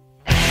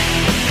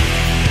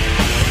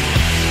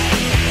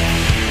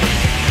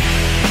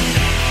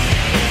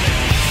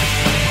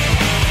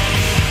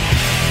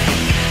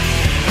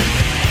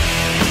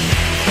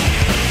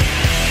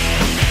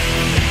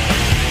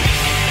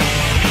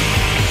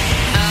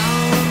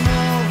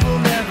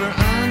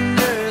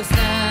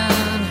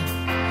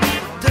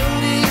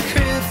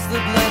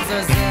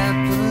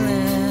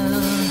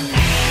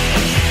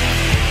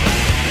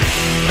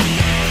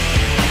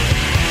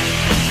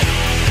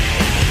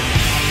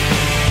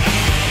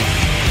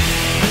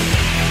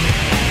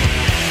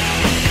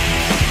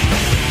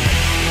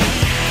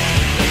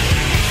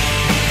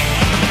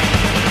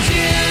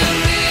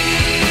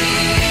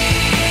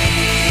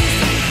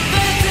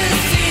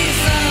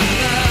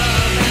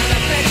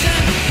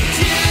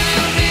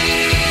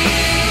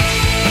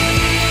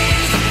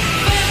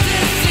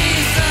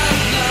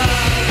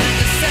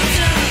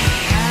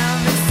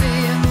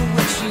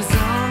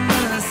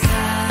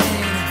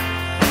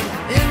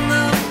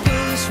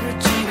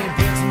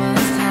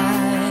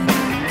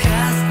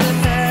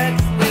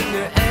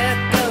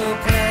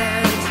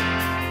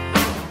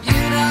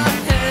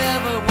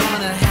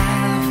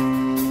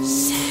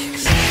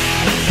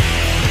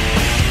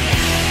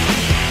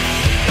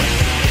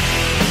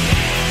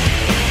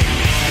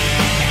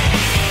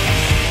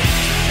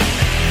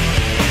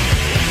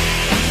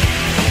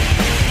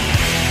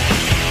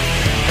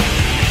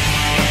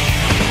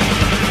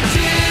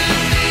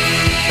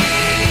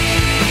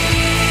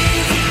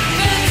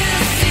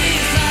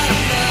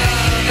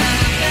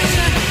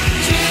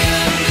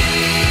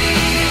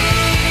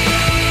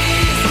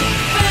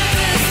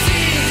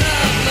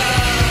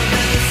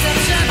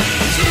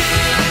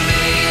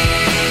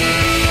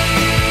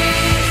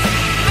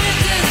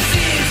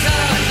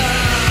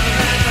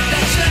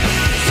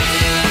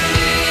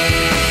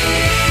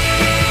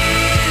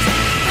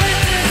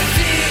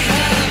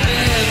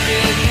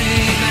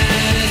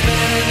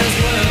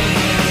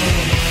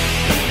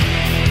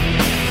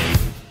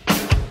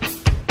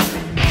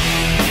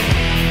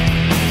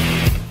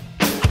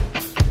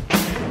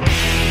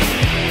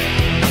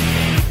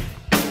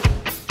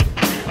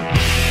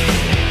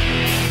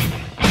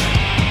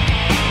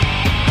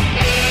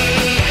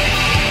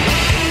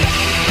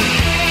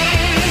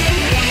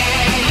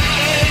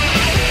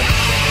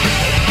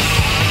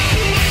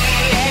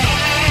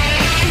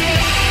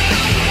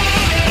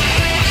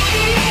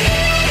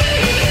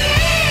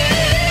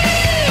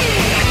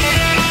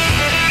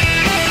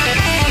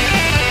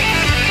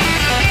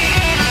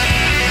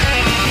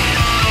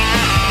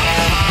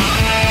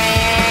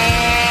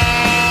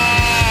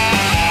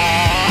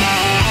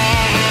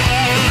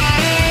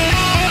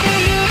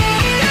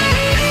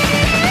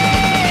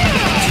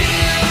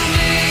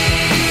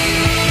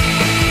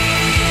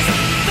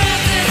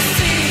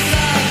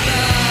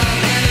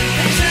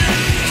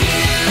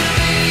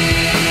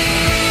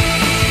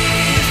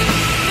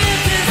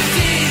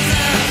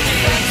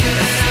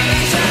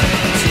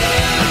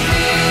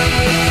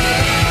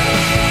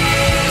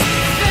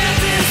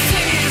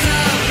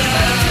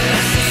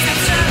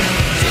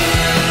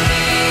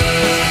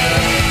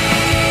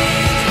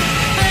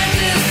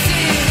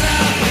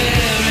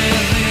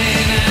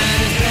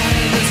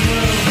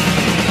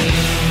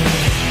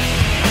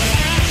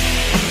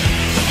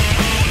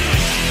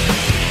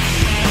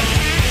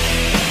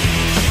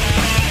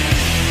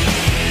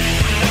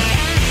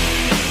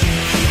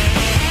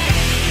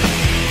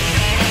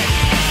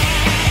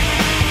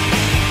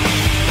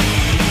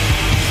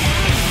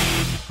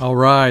 All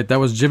right,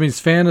 that was Jimmy's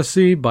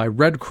Fantasy by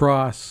Red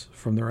Cross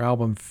from their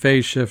album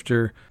Phase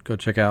Shifter. Go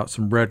check out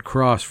some Red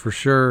Cross for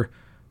sure.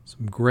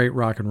 Some great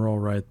rock and roll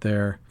right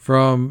there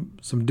from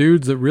some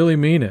dudes that really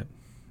mean it.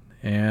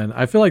 And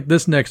I feel like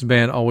this next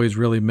band always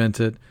really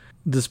meant it.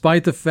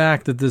 Despite the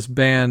fact that this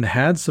band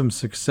had some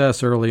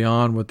success early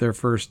on with their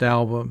first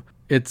album,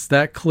 it's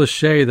that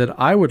cliche that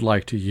I would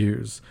like to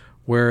use,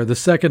 where the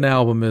second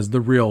album is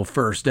the real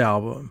first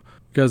album,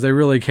 because they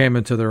really came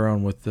into their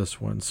own with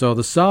this one. So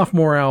the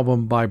sophomore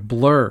album by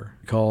Blur,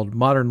 called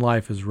Modern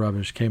Life is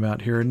Rubbish, came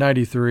out here in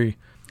 93.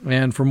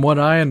 And from what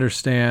I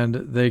understand,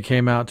 they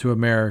came out to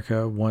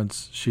America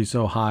once She's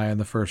So High and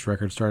the first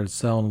record started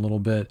selling a little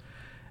bit.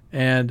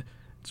 And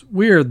it's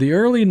weird, the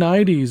early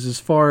 90s, as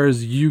far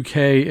as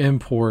UK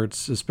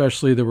imports,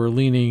 especially that were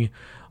leaning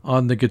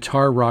on the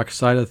guitar rock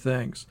side of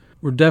things,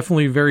 were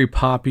definitely very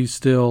poppy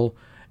still,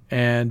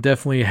 and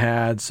definitely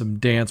had some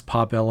dance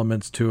pop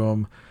elements to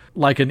them,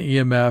 like an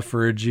EMF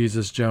or a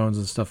Jesus Jones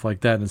and stuff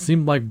like that. And it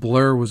seemed like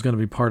Blur was going to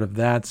be part of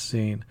that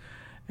scene.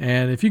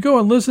 And if you go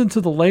and listen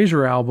to the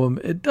Leisure album,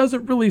 it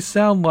doesn't really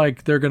sound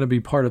like they're going to be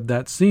part of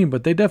that scene,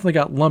 but they definitely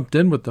got lumped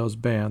in with those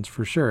bands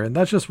for sure. And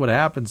that's just what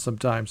happens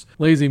sometimes.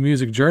 Lazy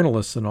music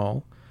journalists and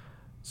all.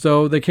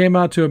 So they came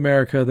out to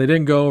America. They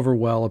didn't go over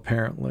well,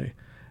 apparently.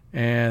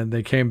 And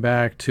they came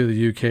back to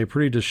the UK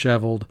pretty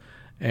disheveled.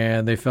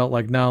 And they felt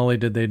like not only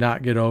did they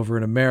not get over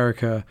in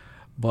America,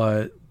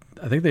 but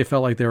I think they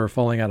felt like they were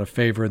falling out of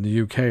favor in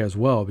the UK as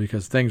well,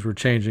 because things were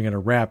changing at a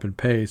rapid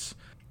pace.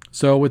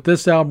 So with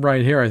this album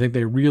right here, I think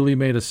they really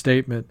made a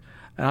statement.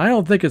 And I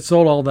don't think it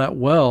sold all that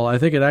well. I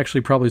think it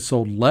actually probably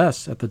sold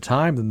less at the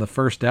time than the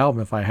first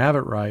album, if I have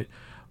it right.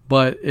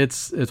 But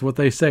it's what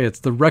they say. It's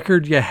the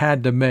record you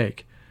had to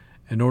make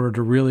in order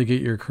to really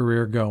get your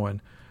career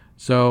going.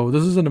 So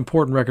this is an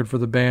important record for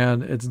the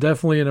band. It's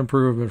definitely an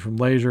improvement from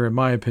Leisure, in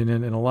my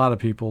opinion, and a lot of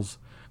people's.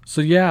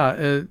 So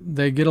yeah,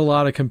 they get a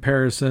lot of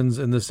comparisons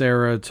in this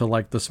era to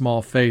like the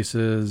Small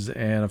Faces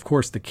and, of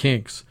course, the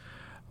Kinks,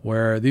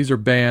 where these are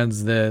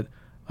bands that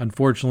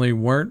unfortunately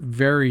weren't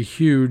very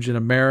huge in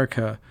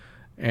America,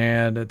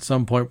 and at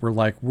some point were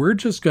like, we're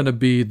just going to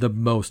be the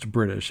most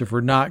British. If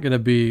we're not going to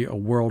be a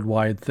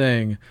worldwide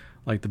thing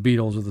like the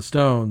Beatles or the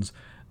Stones,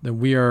 then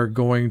we are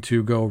going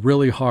to go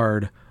really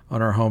hard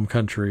on our home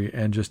country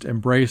and just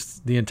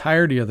embrace the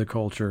entirety of the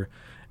culture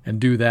and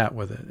do that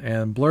with it.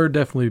 And Blur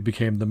definitely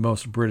became the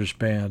most British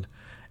band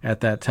at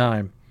that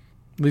time.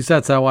 At least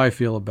that's how I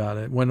feel about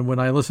it. When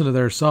I listen to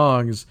their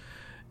songs,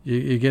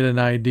 you get an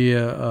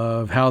idea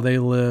of how they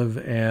live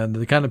and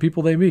the kind of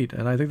people they meet.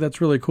 And I think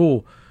that's really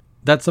cool.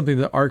 That's something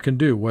that art can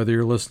do. Whether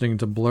you're listening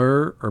to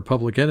Blur or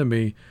Public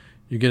Enemy,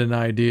 you get an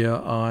idea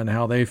on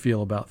how they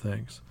feel about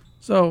things.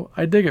 So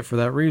I dig it for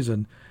that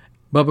reason.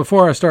 But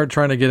before I start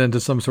trying to get into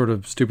some sort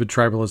of stupid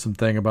tribalism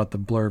thing about the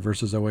Blur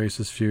versus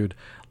Oasis feud,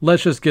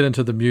 let's just get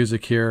into the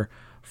music here.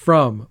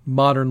 From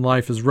Modern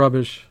Life is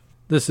Rubbish,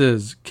 this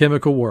is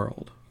Chemical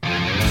World.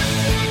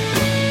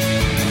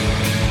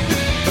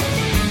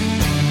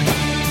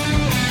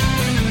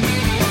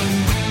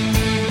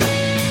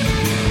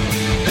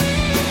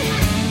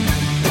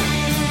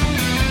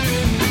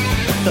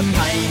 The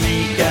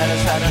piney girl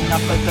has had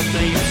enough of the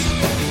blues.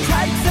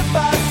 Takes a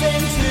bus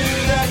into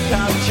the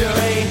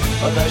country.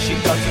 Although she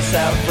got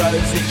herself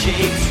rosy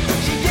cheeks,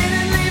 she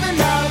didn't leave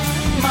enough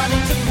money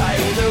to pay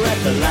the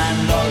rent. The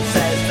landlord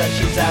says that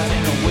she's out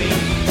in a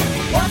week.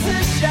 What a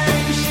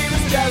shame, she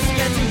was just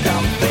getting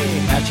comfy.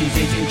 Now she's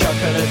eating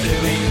chocolate,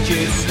 doing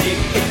juice sleep.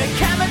 In a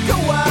chemical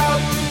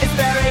world, it's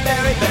very,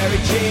 very, very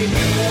cheap.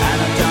 And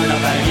I don't know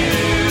about you,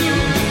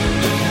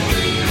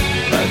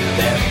 but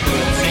they're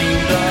putting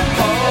the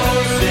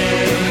holes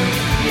in.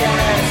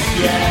 Yes,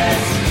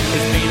 yes,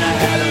 it's been a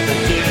hell of a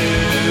do.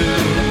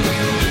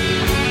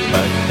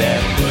 But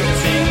they're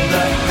putting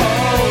the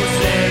holes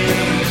in.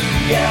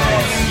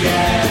 Yes,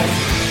 yes.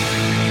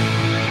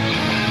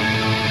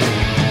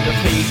 The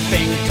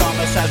peeping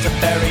Thomas has a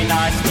very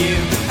nice view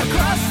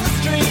across the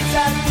street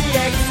at the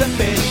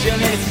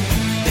exhibitionist.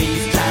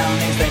 These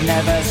townies, they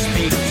never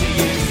speak to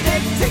you.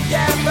 Stick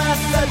together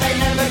so they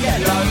never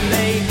get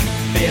lonely.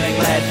 Feeling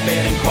led,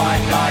 feeling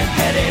quite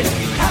lightheaded.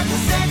 Have to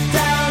sit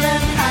down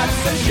and have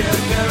some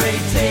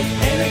sugary tea.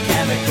 In a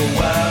chemical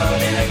world,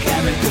 in a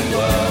chemical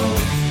world,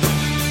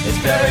 it's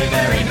very,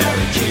 very,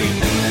 very cheap.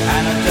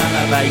 And I don't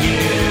know about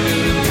you,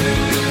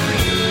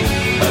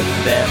 but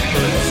they're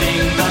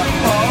putting the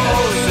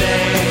holes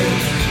in.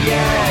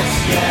 Yes,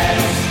 yes,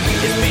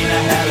 it's been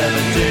a hell of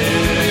a do.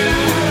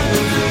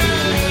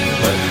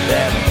 But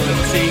they're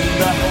putting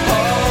the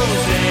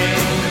holes in.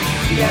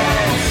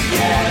 Yes,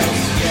 yes,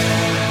 yes.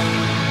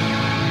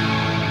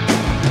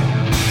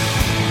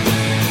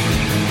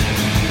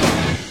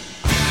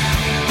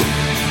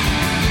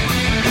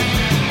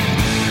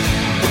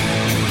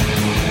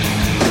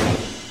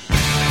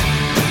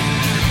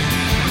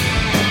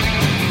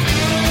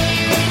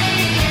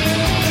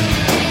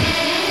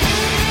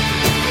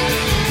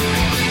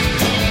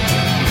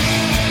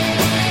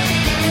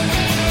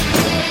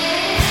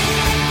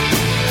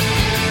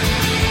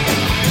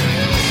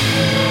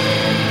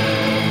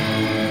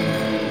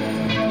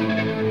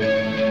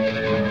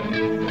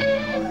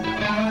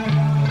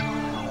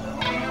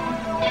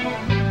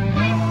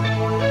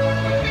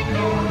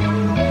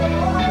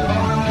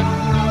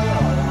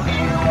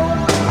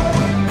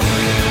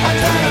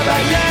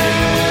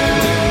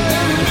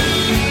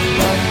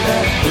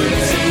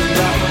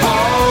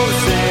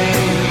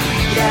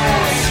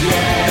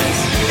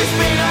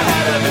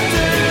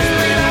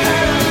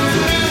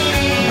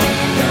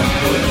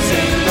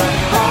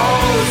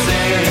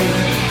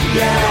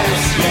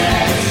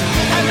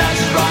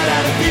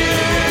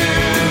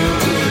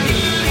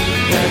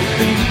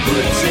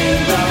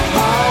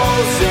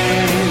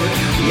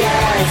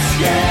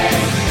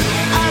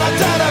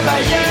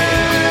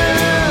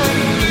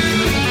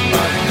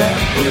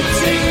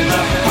 putting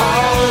the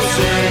holes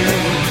in.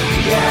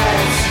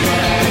 Yes,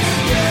 yes,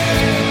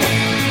 yes.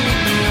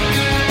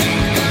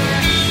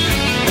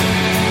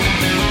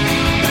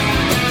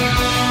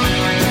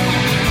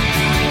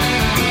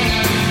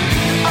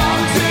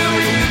 Until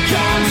you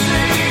can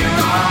see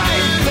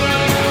right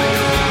through.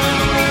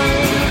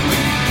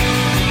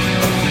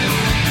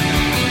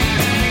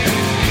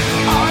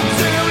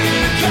 Until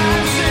you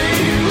can see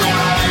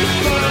right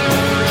through.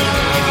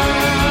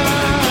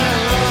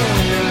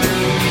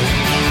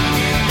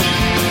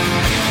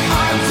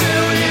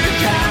 Until you can see right through. Until you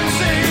can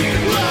see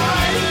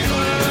right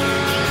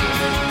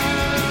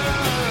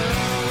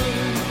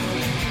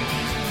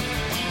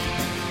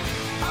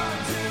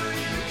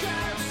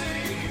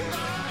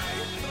through.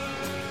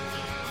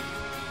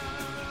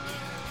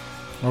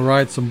 All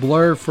right, some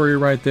Blur for you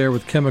right there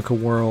with Chemical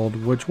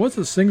World, which was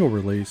a single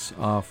release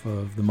off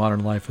of the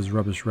Modern Life is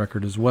Rubbish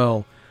record as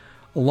well,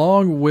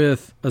 along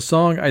with a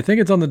song, I think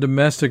it's on the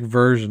domestic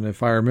version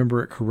if I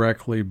remember it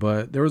correctly,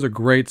 but there was a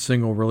great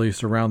single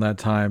release around that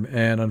time,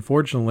 and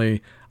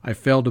unfortunately I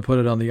failed to put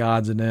it on the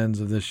odds and ends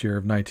of this year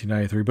of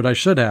 1993, but I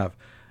should have.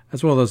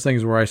 That's one of those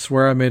things where I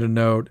swear I made a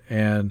note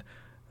and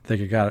I think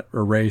it got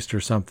erased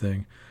or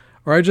something.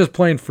 Or I just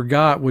plain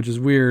forgot, which is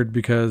weird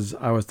because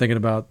I was thinking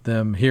about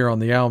them here on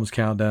the albums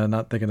countdown,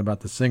 not thinking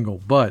about the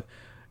single. But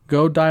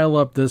go dial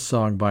up this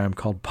song by them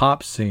called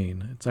Pop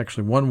Scene. It's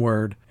actually one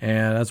word,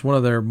 and that's one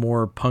of their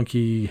more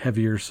punky,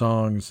 heavier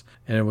songs,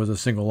 and it was a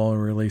single-only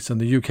release in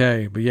the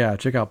UK. But yeah,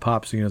 check out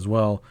Pop Scene as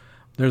well.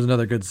 There's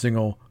another good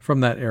single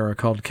from that era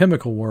called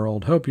Chemical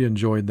World. Hope you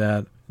enjoyed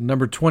that.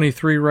 Number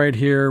 23 right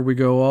here, we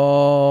go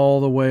all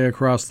the way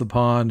across the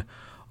pond,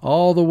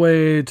 all the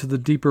way to the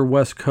deeper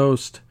West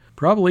Coast,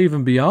 probably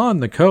even beyond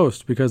the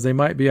coast because they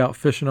might be out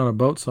fishing on a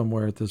boat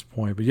somewhere at this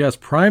point. But yes,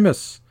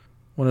 Primus,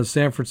 one of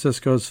San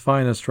Francisco's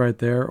finest right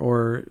there,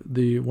 or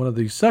one of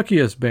the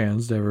suckiest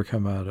bands to ever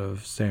come out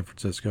of San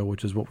Francisco,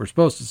 which is what we're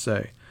supposed to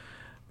say.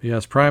 But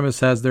yes, Primus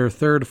has their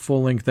third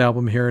full-length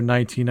album here in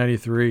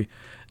 1993.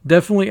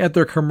 Definitely at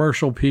their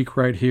commercial peak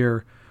right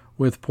here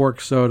with Pork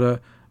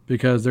Soda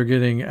because they're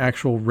getting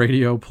actual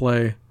radio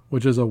play,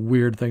 which is a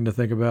weird thing to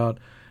think about,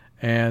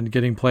 and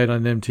getting played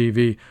on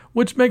MTV,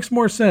 which makes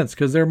more sense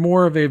because they're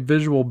more of a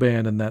visual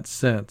band in that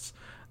sense.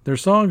 Their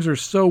songs are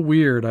so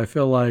weird, I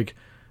feel like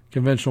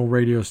conventional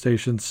radio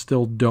stations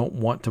still don't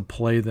want to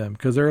play them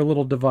because they're a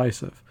little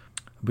divisive.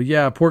 But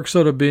yeah, Pork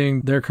Soda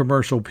being their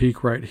commercial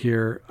peak right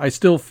here, I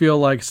still feel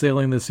like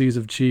Sailing the Seas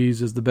of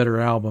Cheese is the better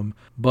album,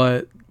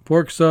 but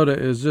Pork Soda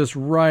is just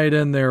right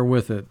in there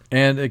with it.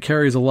 And it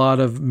carries a lot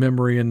of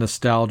memory and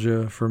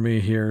nostalgia for me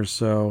here,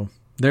 so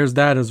there's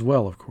that as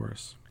well, of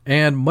course.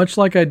 And much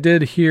like I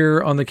did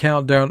here on the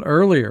countdown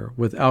earlier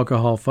with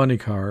Alcohol Funny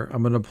Car,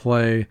 I'm going to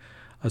play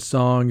a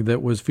song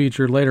that was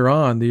featured later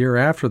on the year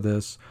after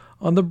this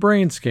on the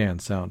Brain Scan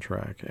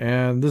soundtrack.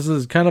 And this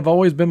has kind of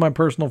always been my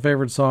personal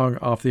favorite song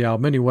off the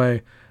album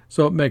anyway,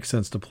 so it makes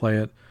sense to play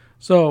it.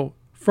 So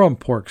from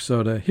Pork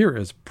Soda, here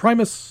is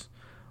Primus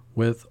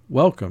with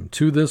Welcome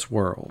to This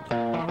World.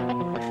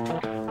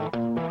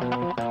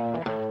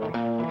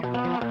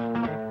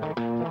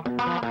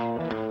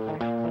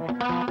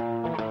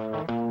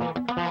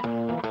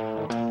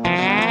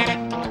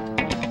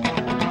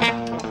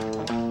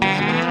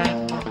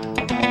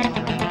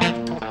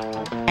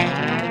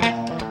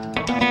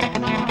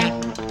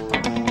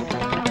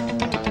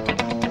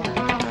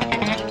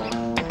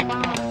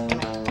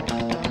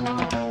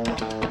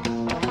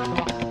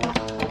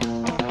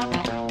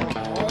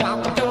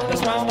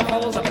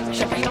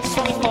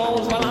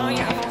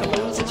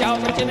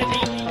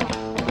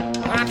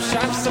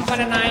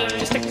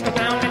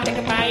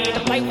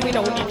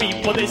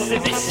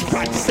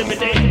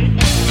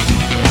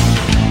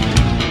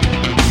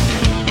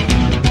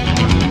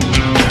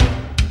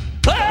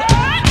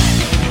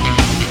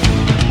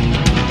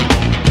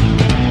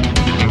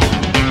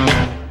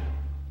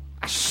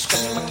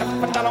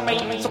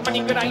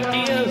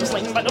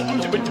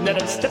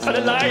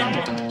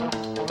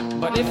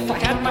 But if I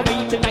had my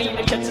way tonight,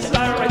 the chances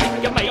are I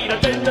think I might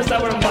have turned the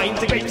sour wine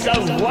to grapes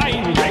of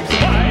wine, grapes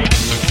of wine.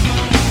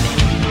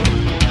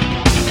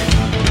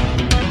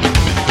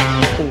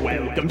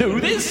 Welcome to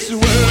this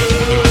world.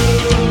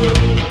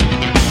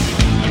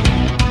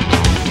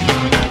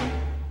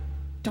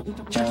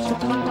 Don't judge the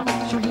people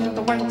that you hear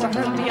the words I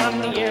heard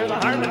beyond the air. The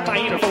heart and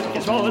mind are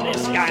focused for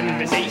this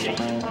conversation.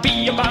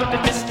 Be about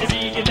the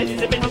mystery and this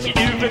is a bit you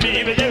do for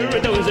me, but there are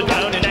those that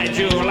drown in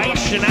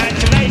adulation,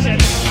 adulation.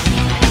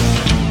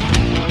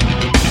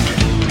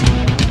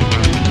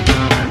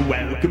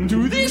 Welcome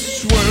to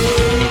this world.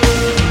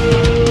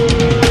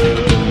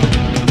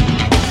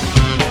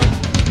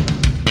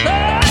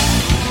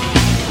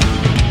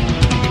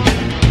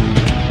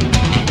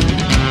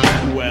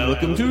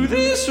 Welcome to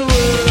this world.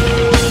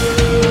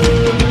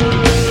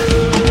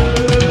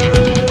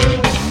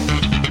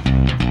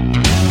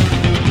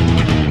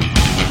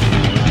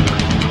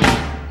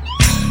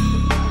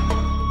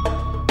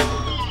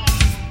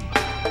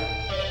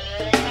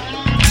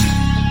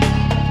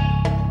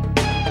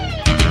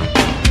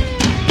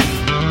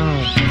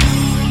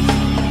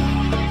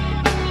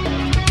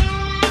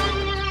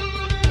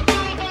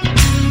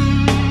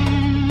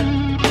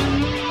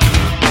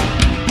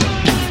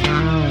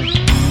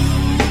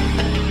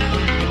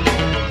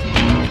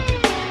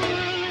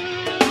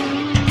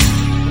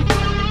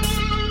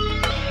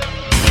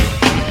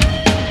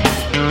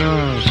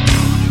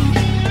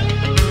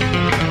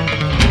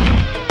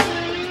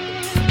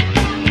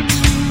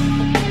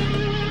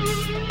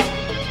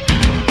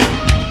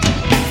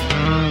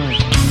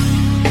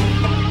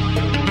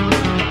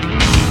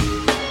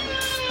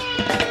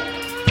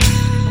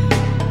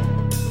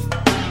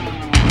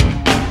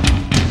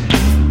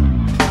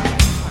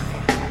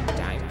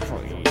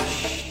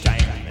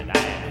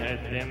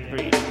 him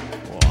breathe.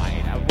 Why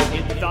have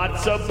wicked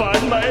thoughts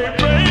upon my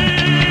brain?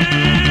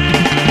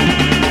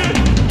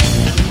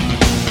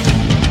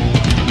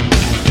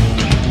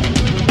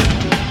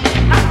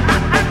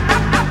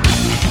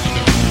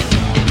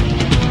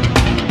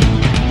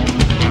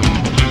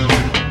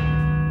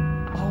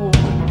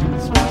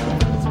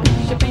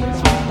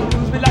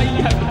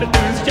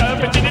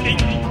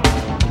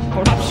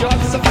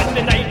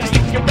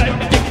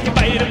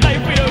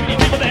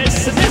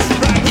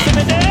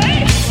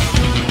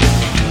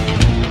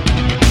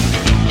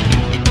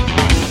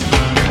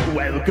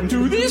 Welcome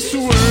to this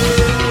world.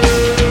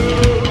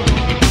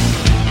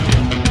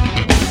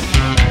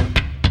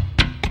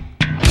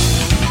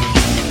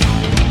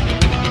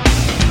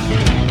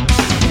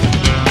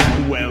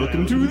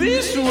 Welcome to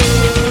this world.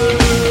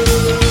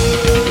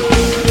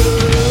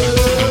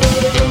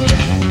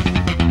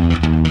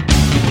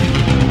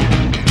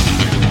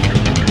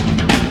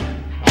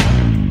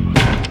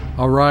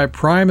 All right,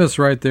 Primus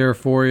right there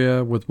for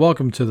you with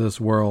Welcome to This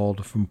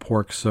World from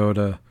Pork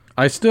Soda.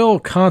 I still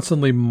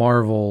constantly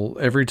marvel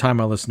every time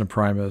I listen to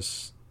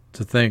Primus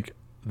to think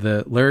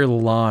that Larry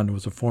Lalonde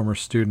was a former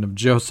student of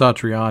Joe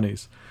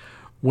Satriani's.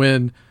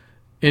 When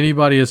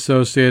anybody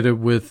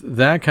associated with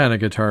that kind of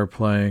guitar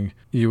playing,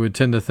 you would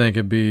tend to think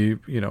it'd be, a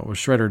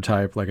shredder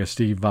type like a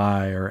Steve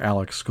Vai or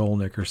Alex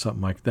Skolnick or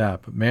something like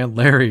that. But man,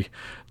 Larry,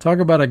 talk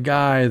about a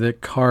guy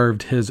that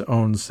carved his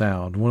own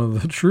sound. One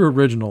of the true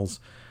originals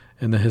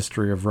in the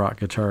history of rock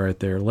guitar right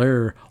there.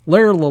 Larry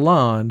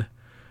Lalonde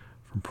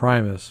from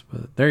Primus,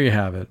 but there you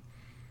have it.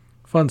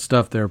 Fun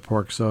stuff there,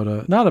 Pork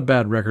Soda. Not a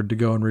bad record to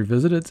go and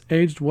revisit. It's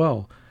aged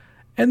well.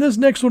 And this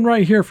next one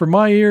right here, for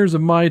my ears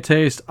and my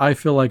taste, I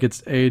feel like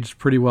it's aged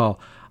pretty well.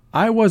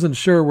 I wasn't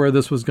sure where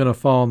this was going to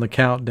fall in the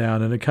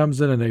countdown, and it comes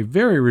in at a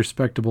very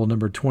respectable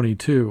number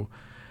 22.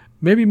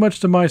 Maybe much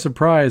to my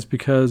surprise,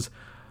 because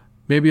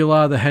maybe a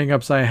lot of the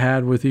hang-ups I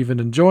had with even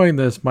enjoying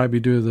this might be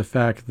due to the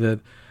fact that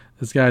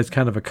this guy's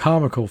kind of a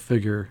comical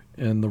figure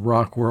in the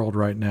rock world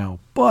right now.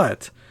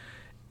 But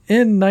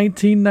in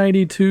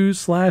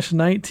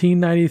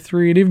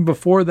 1992/1993, and even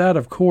before that,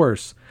 of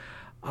course,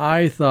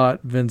 I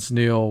thought Vince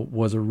Neil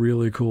was a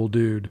really cool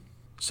dude.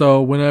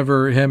 So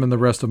whenever him and the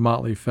rest of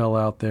Motley fell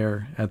out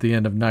there at the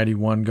end of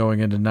 91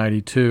 going into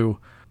 92,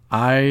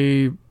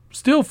 I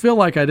still feel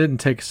like I didn't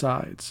take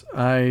sides.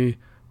 I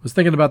was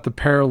thinking about the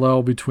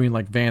parallel between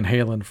like Van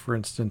Halen, for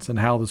instance, and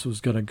how this was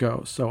going to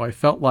go. So I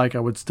felt like I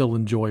would still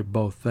enjoy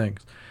both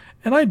things.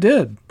 And I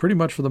did, pretty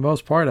much for the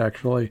most part,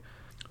 actually.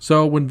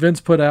 So when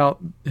Vince put out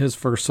his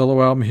first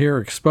solo album here,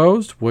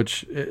 Exposed,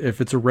 which if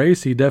it's a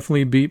race, he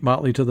definitely beat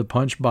Motley to the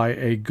punch by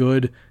a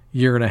good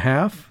year and a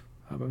half.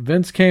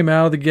 Vince came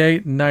out of the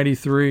gate in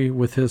 93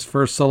 with his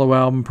first solo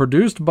album,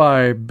 produced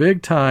by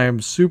big-time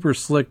super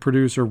slick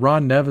producer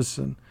Ron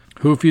Nevison,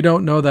 who, if you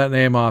don't know that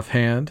name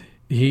offhand,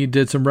 he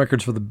did some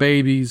records for the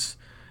Babies.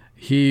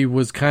 He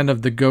was kind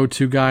of the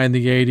go-to guy in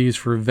the 80s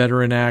for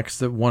veteran acts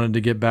that wanted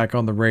to get back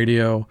on the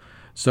radio.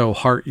 So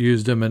Hart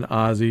used him and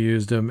Ozzy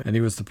used him, and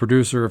he was the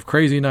producer of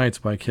Crazy Nights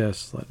by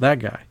Kiss, that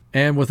guy.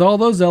 And with all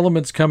those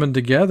elements coming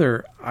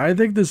together, I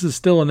think this is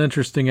still an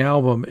interesting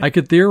album. I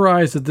could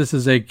theorize that this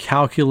is a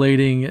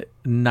calculating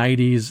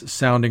 90s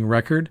sounding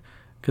record,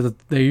 because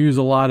they use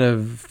a lot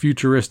of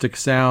futuristic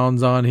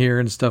sounds on here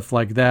and stuff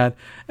like that.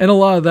 And a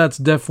lot of that's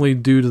definitely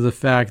due to the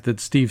fact that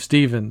Steve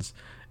Stevens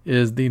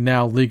is the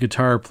now lead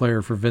guitar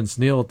player for Vince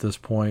Neil at this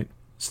point.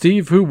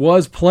 Steve, who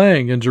was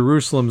playing in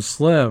Jerusalem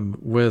Slim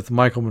with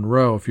Michael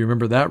Monroe, if you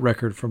remember that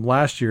record from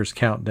last year's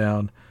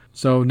Countdown.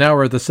 So now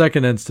we're at the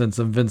second instance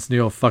of Vince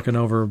Neil fucking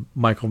over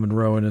Michael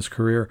Monroe in his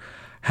career.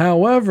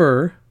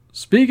 However,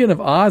 speaking of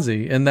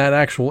Ozzy, in that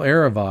actual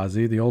era of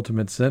Ozzy, the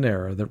Ultimate Sin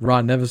era that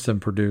Ron Nevison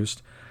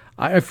produced,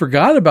 I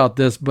forgot about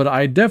this, but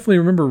I definitely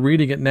remember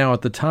reading it now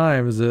at the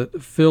time, is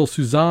that Phil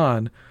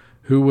Suzanne,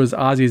 who was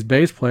Ozzy's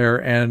bass player,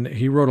 and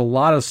he wrote a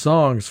lot of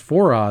songs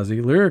for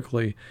Ozzy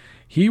lyrically.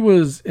 He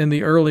was in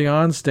the early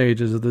on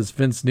stages of this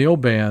Vince Neil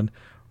band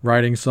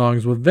writing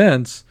songs with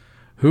Vince,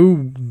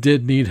 who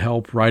did need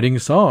help writing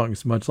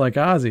songs, much like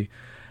Ozzy.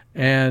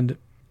 And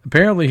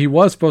apparently he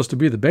was supposed to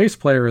be the bass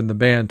player in the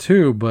band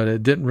too, but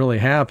it didn't really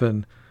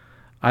happen.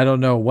 I don't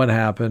know what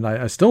happened.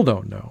 I still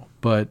don't know.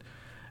 But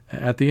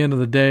at the end of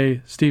the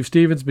day, Steve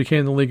Stevens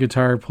became the lead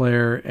guitar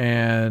player,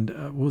 and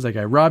what was that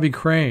guy? Robbie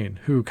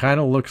Crane, who kind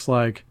of looks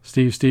like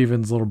Steve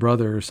Stevens' little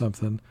brother or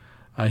something.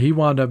 He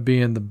wound up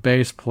being the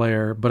bass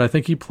player, but I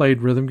think he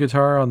played rhythm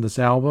guitar on this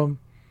album.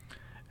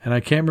 And I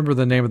can't remember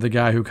the name of the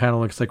guy who kind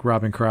of looks like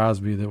Robin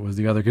Crosby that was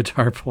the other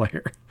guitar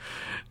player.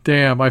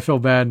 Damn, I feel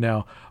bad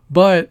now.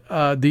 But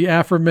the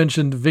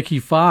aforementioned Vicky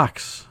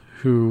Fox,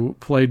 who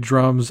played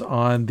drums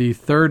on the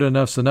third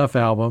Enough's Enough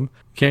album,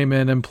 came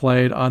in and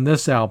played on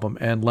this album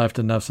and left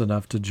Enough's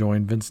Enough to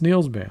join Vince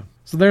Neil's band.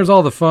 So there's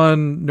all the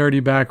fun,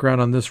 nerdy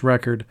background on this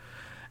record.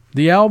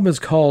 The album is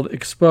called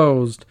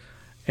Exposed,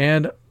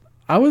 and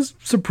I was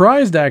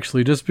surprised,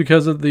 actually, just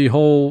because of the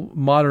whole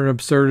modern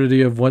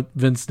absurdity of what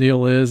Vince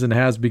Neil is and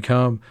has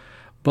become.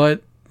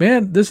 But,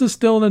 man, this is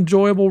still an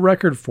enjoyable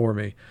record for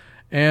me.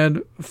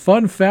 And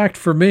fun fact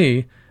for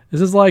me This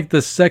is like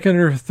the second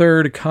or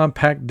third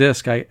compact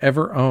disc I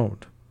ever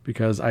owned,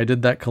 because I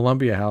did that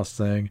Columbia House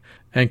thing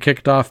and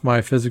kicked off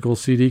my physical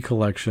CD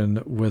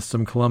collection with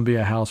some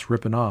Columbia House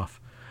ripping off.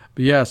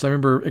 But yes, I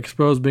remember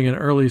Exposed being an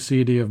early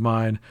CD of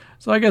mine,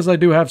 so I guess I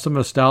do have some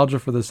nostalgia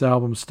for this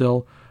album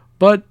still.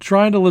 But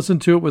trying to listen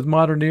to it with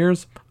modern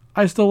ears,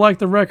 I still like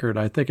the record.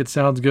 I think it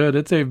sounds good.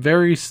 It's a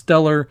very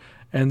stellar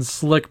and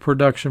slick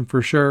production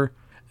for sure.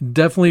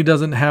 Definitely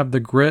doesn't have the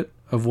grit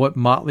of what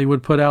Motley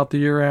would put out the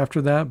year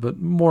after that, but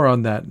more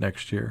on that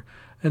next year.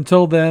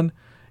 Until then,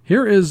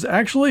 here is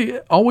actually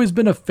always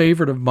been a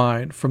favorite of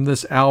mine from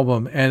this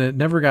album, and it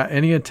never got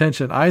any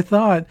attention. I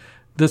thought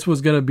this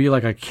was going to be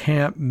like a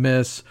can't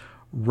miss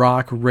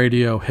rock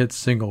radio hit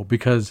single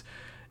because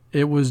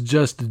it was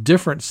just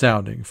different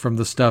sounding from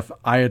the stuff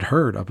I had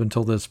heard up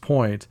until this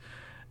point.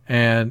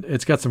 And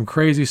it's got some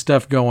crazy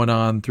stuff going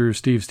on through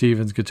Steve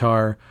Stevens'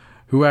 guitar,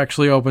 who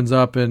actually opens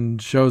up and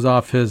shows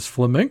off his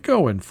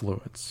flamenco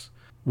influence,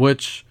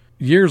 which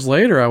years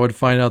later I would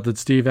find out that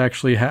Steve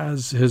actually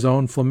has his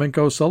own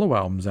flamenco solo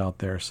albums out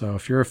there. So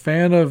if you're a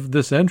fan of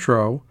this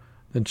intro,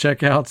 then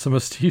check out some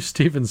of Steve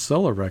Stevens'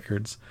 solo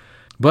records.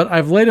 But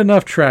I've laid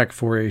enough track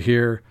for you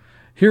here.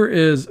 Here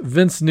is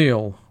Vince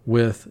Neil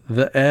with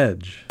The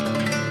Edge.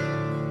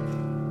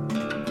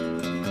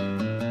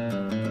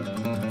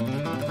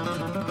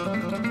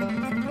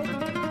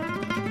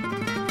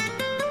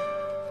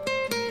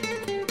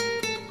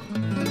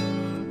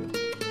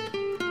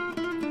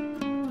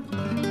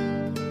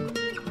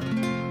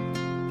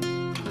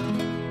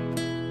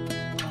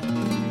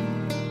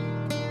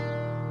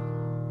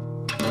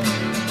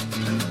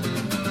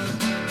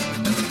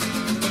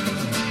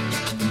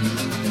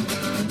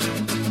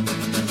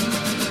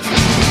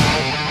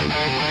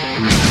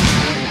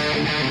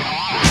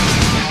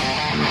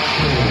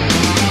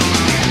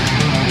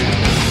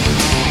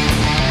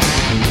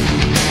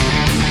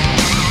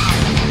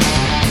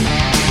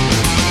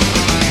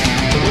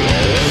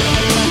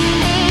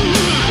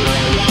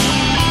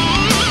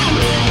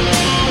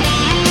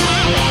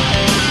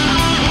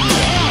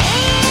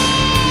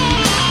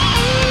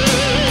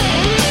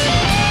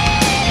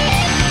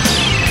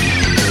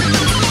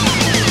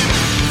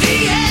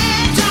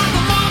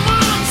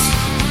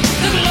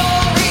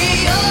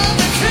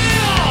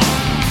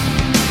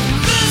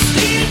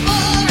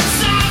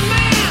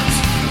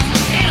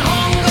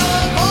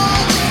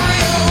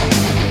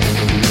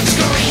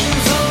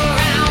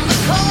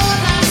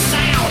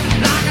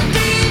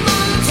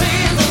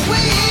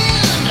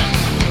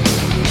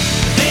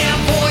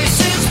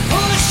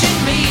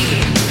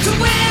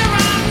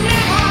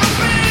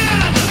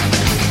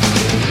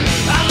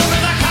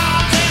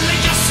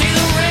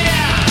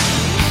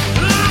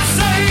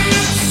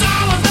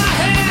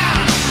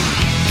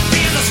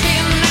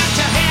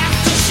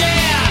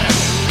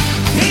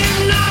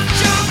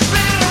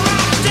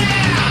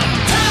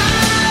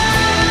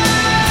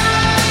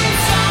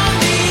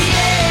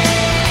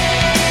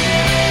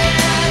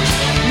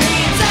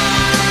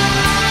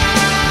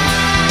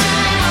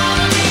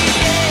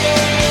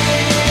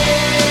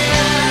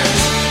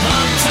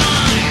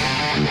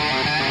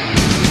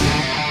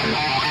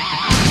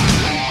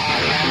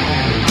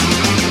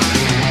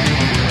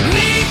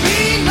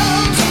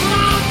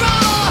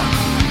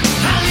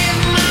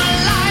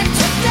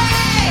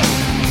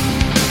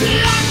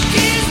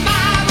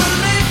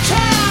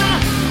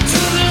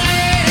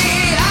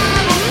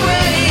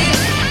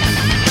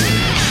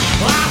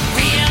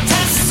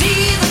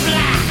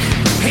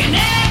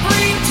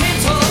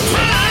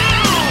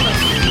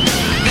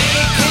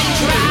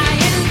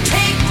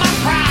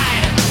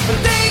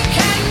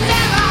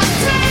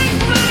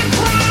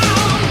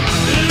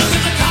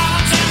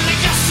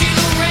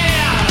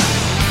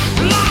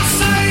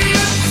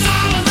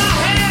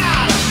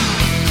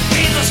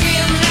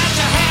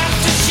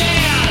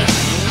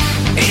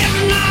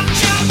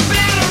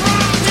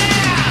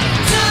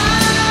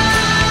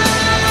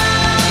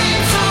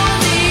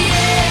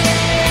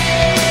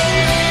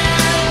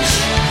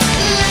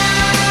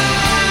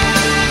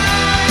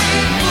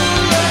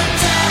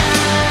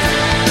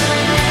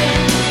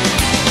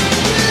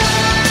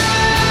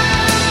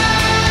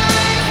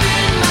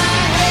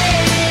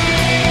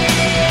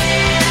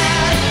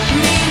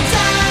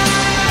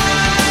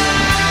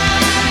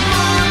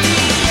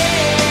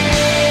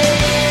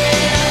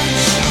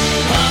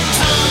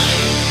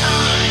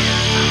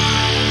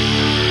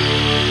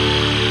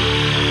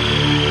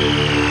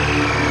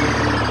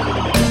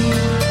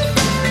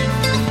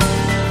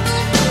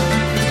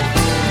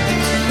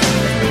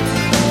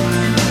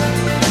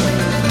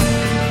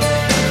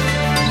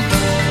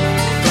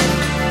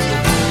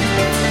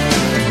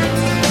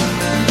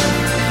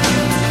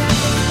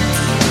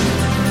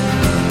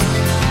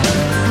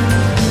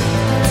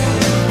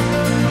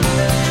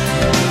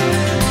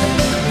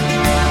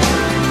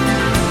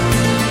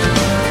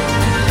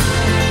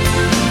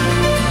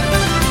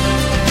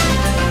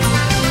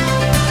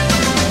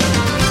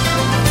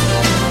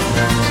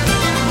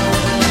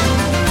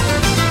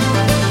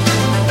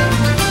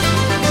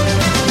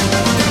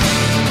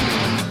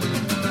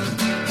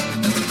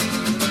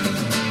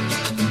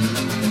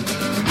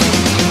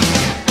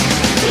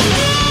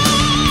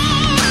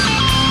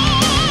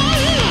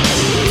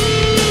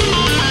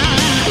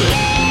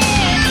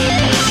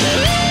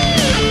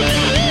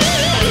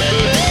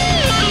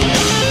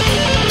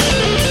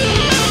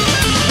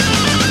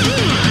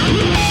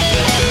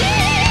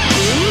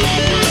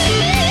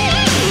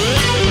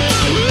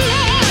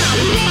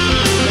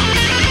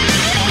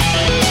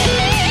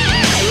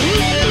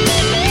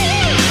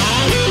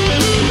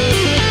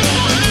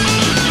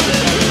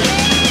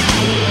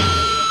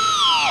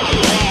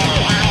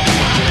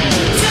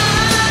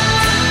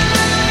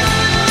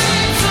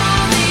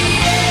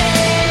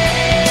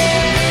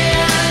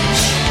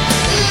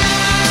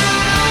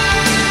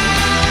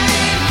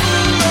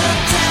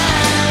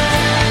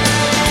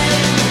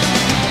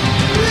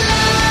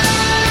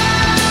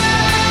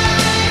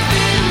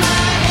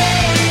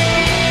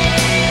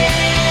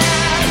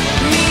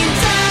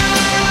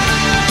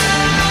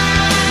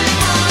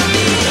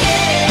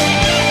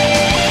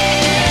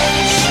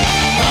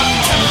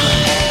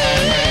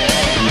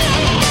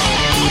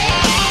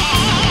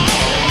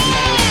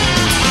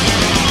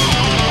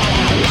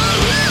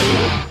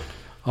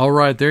 All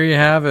right, there you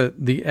have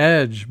it. The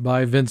Edge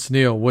by Vince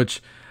Neil,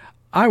 which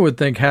I would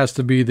think has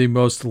to be the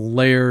most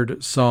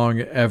layered song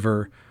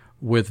ever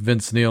with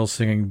Vince Neil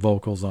singing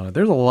vocals on it.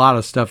 There's a lot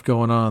of stuff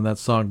going on in that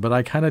song, but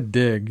I kind of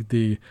dig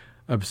the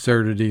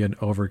absurdity and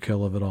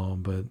overkill of it all.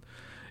 But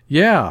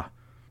yeah,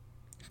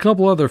 a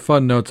couple other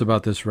fun notes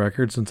about this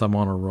record since I'm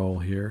on a roll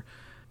here.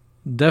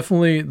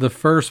 Definitely the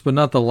first but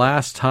not the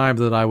last time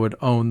that I would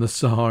own the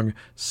song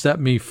Set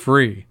Me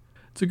Free.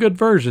 It's a good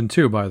version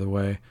too, by the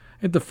way.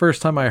 I think the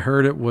first time I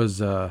heard it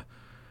was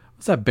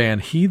what's that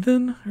band,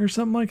 Heathen or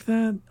something like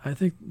that? I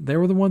think they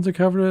were the ones that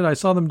covered it. I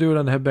saw them do it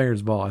on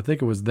Headbangers Ball. I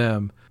think it was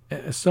them.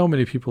 So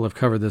many people have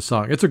covered this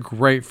song. It's a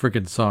great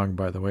freaking song,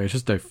 by the way. It's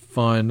just a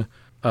fun,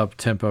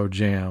 up-tempo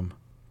jam.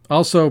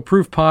 Also,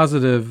 proof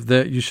positive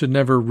that you should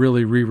never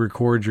really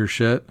re-record your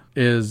shit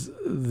is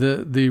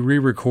the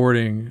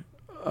re-recording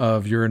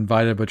of You're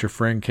Invited But Your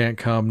Friend Can't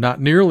Come.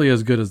 Not nearly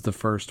as good as the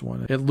first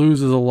one. It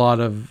loses a lot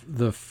of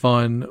the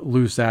fun,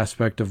 loose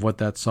aspect of what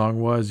that song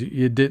was.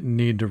 You didn't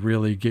need to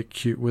really get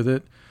cute with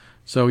it.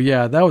 So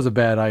yeah, that was a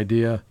bad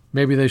idea.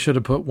 Maybe they should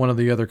have put one of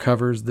the other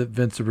covers that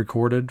Vince had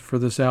recorded for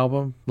this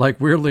album.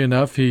 Like, weirdly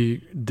enough,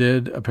 he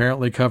did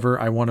apparently cover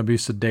I Want to Be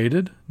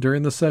Sedated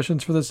during the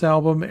sessions for this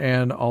album,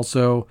 and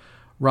also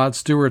Rod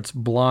Stewart's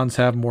Blondes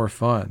Have More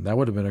Fun. That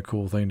would have been a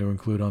cool thing to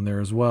include on there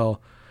as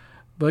well.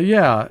 But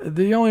yeah,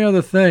 the only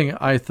other thing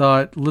I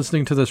thought,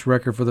 listening to this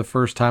record for the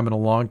first time in a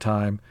long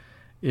time,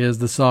 is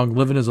the song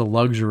Living is a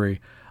Luxury.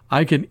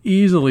 I can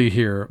easily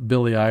hear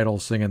Billy Idol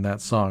singing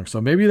that song.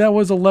 So maybe that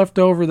was a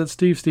leftover that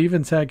Steve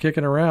Stevens had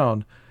kicking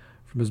around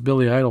from his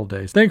Billy Idol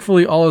days.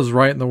 Thankfully, all is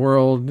right in the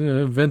world.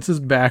 Vince is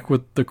back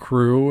with the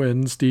crew,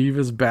 and Steve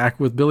is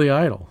back with Billy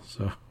Idol.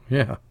 So,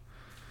 yeah.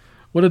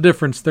 What a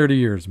difference 30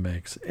 years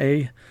makes,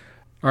 eh?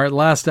 All right,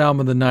 last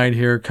album of the night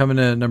here, coming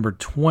in at number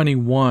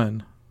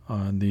 21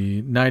 on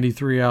the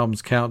 93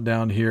 albums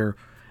countdown here,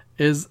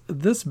 is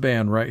this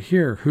band right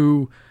here,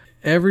 who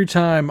every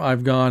time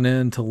I've gone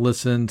in to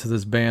listen to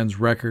this band's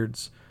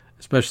records,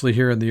 especially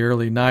here in the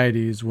early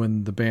 90s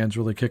when the band's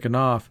really kicking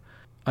off,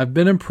 I've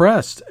been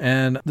impressed.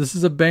 And this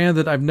is a band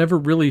that I've never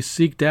really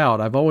seeked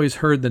out. I've always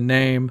heard the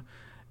name,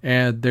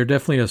 and they're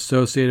definitely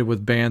associated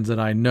with bands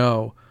that I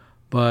know,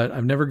 but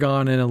I've never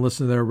gone in and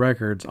listened to their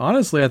records.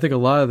 Honestly, I think a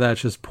lot of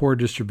that's just poor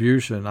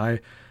distribution.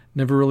 I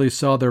never really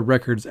saw their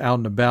records out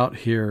and about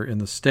here in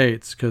the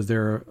States because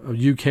they're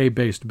a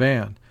UK-based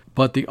band.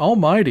 But The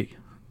Almighty,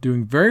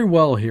 doing very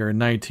well here in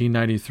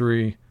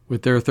 1993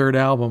 with their third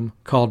album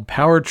called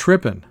Power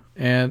Trippin'.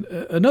 And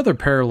another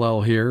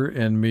parallel here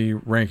in me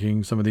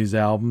ranking some of these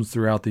albums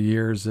throughout the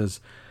years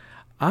is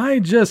I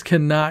just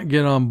cannot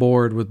get on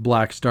board with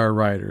Black Star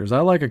Riders.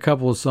 I like a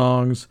couple of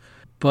songs,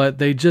 but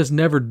they just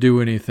never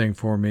do anything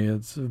for me.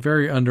 It's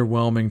very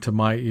underwhelming to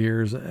my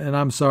ears, and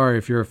I'm sorry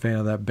if you're a fan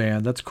of that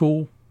band. That's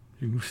cool,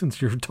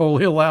 since you're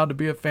totally allowed to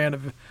be a fan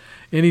of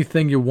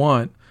anything you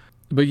want.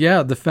 But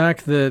yeah, the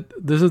fact that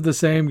this is the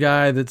same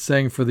guy that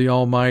sang for The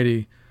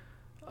Almighty,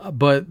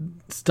 but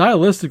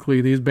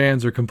stylistically, these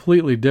bands are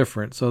completely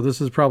different. So this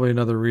is probably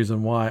another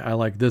reason why I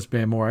like this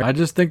band more. I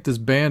just think this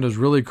band is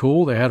really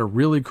cool. They had a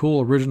really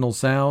cool original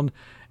sound,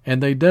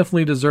 and they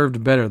definitely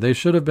deserved better. They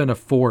should have been a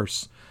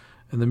force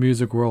in the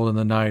music world in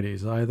the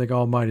 90s. I think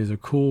Almighty is a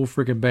cool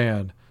freaking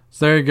band.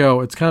 So there you go.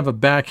 It's kind of a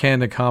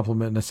backhanded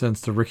compliment in a sense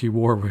to Ricky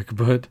Warwick,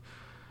 but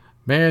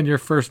man, your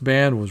first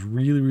band was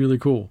really, really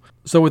cool.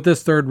 So with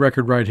this third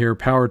record right here,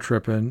 Power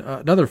Trippin',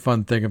 another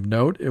fun thing of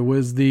note, it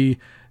was the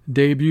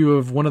debut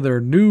of one of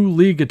their new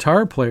lead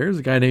guitar players,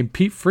 a guy named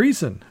Pete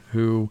Friesen,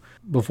 who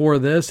before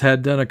this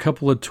had done a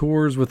couple of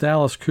tours with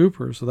Alice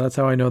Cooper. So that's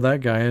how I know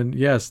that guy. And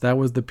yes, that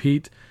was the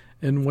Pete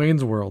in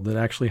Wayne's World that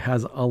actually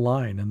has a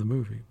line in the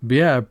movie. But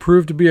yeah, it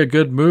proved to be a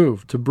good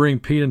move to bring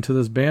Pete into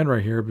this band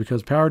right here,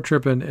 because Power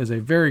Trippin' is a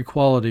very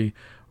quality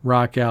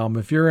rock album.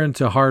 If you're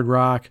into hard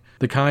rock,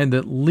 the kind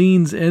that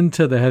leans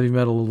into the heavy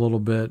metal a little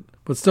bit,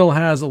 but still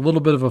has a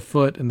little bit of a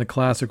foot in the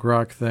classic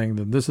rock thing,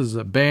 then this is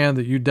a band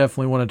that you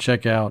definitely want to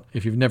check out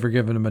if you've never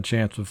given them a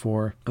chance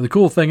before. And the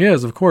cool thing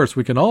is, of course,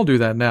 we can all do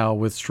that now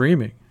with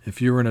streaming.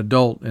 If you're an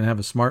adult and have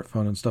a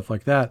smartphone and stuff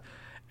like that.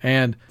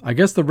 And I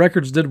guess the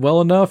records did well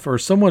enough, or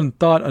someone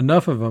thought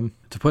enough of them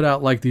to put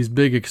out like these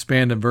big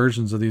expanded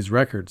versions of these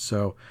records.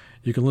 So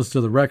you can listen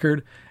to the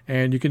record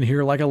and you can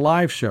hear like a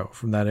live show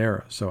from that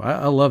era. So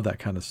I love that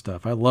kind of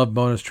stuff. I love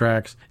bonus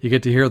tracks. You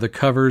get to hear the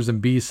covers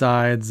and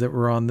B-sides that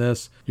were on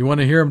this. You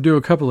want to hear him do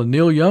a couple of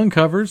Neil Young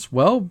covers?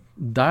 Well,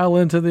 dial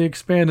into the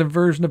expanded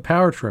version of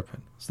Power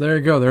Trippin'. So there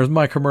you go. There's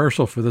my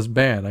commercial for this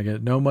band. I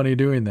get no money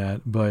doing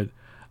that, but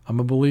I'm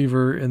a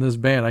believer in this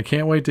band. I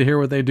can't wait to hear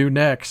what they do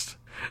next.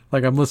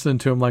 Like I'm listening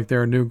to them like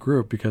they're a new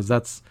group, because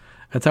that's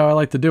how I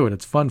like to do it.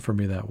 It's fun for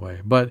me that way.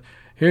 But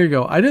here you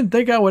go. I didn't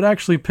think I would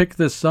actually pick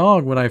this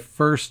song when I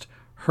first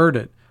heard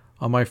it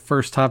on my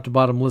first top to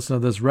bottom listen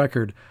of this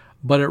record,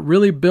 but it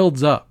really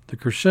builds up. The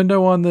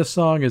crescendo on this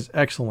song is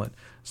excellent.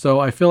 So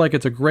I feel like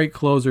it's a great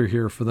closer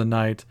here for the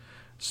night.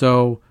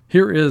 So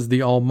here is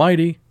The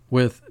Almighty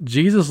with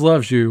Jesus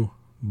Loves You,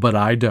 But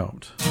I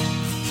Don't.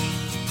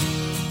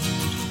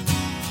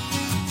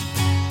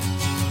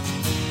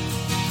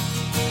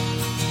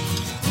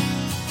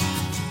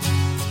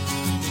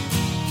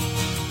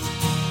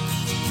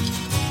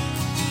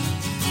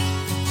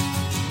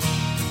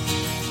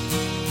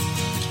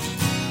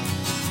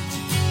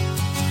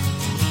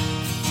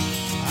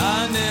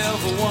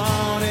 never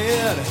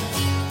wanted,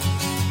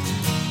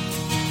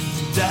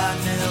 and I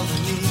never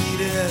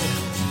needed.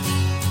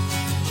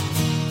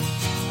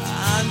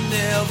 I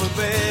never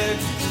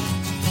begged,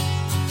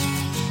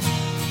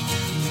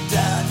 and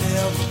I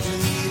never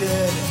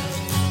pleaded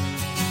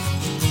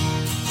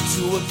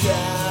to a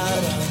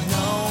God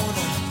unknown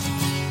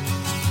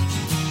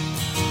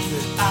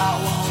that I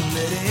won't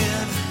let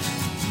in.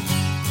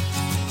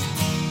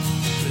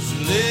 'Cause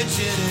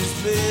religion is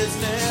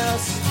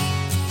business,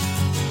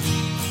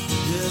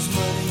 there's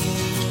money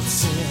in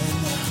sin.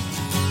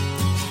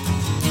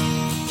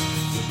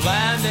 You're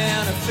blind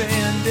and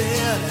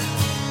offended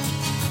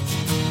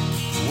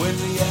when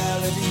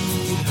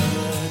reality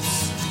hurts.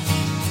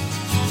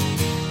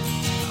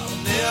 I've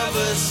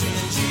never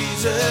seen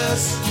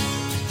Jesus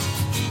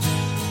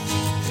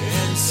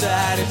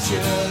inside a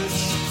church.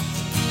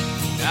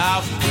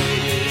 I've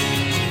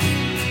prayed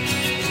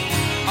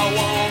I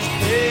won't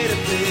pay to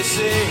be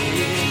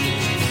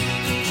saved.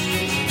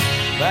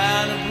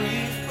 Find a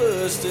brief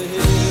bus to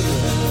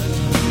heaven.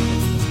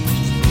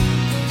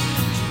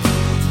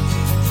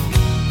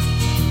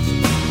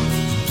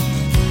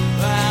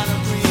 Find a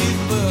brief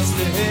bus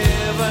to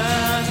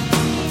heaven.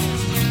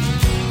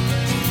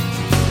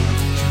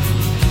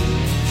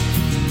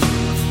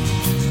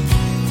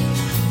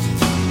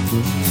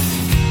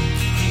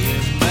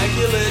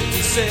 Immaculate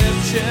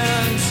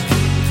deceptions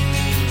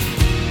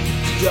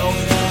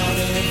going on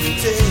every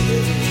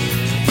day.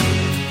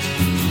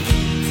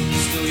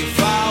 Still you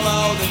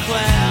follow the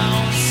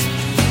clowns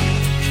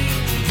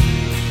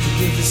to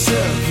get the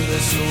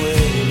circus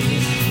away.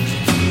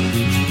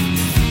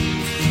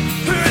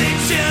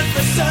 Reaching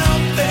for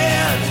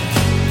something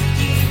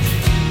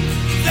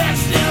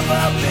that's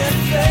never been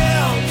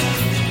found,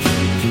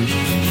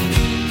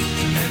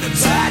 and the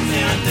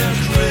tightening their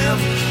grip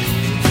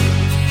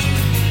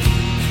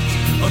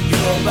on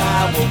your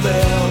Bible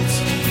belt.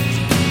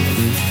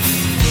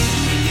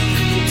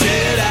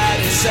 Dead-eyed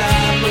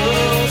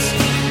disciples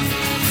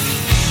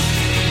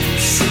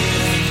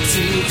sin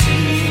too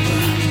deep.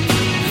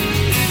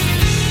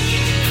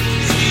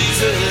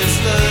 Jesus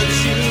loves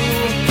you,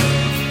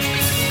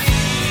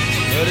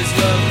 but his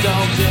love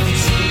don't come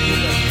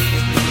cheap.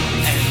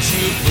 And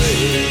you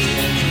pray,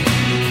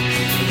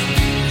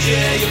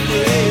 yeah, you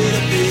pray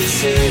to be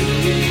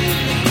saved.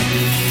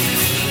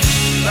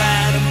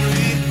 Find a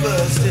brief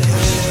bus to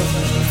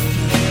heaven.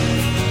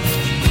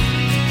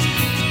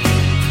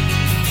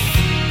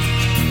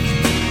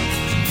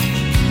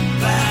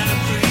 Find a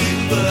brief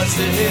bus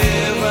to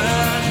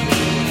heaven.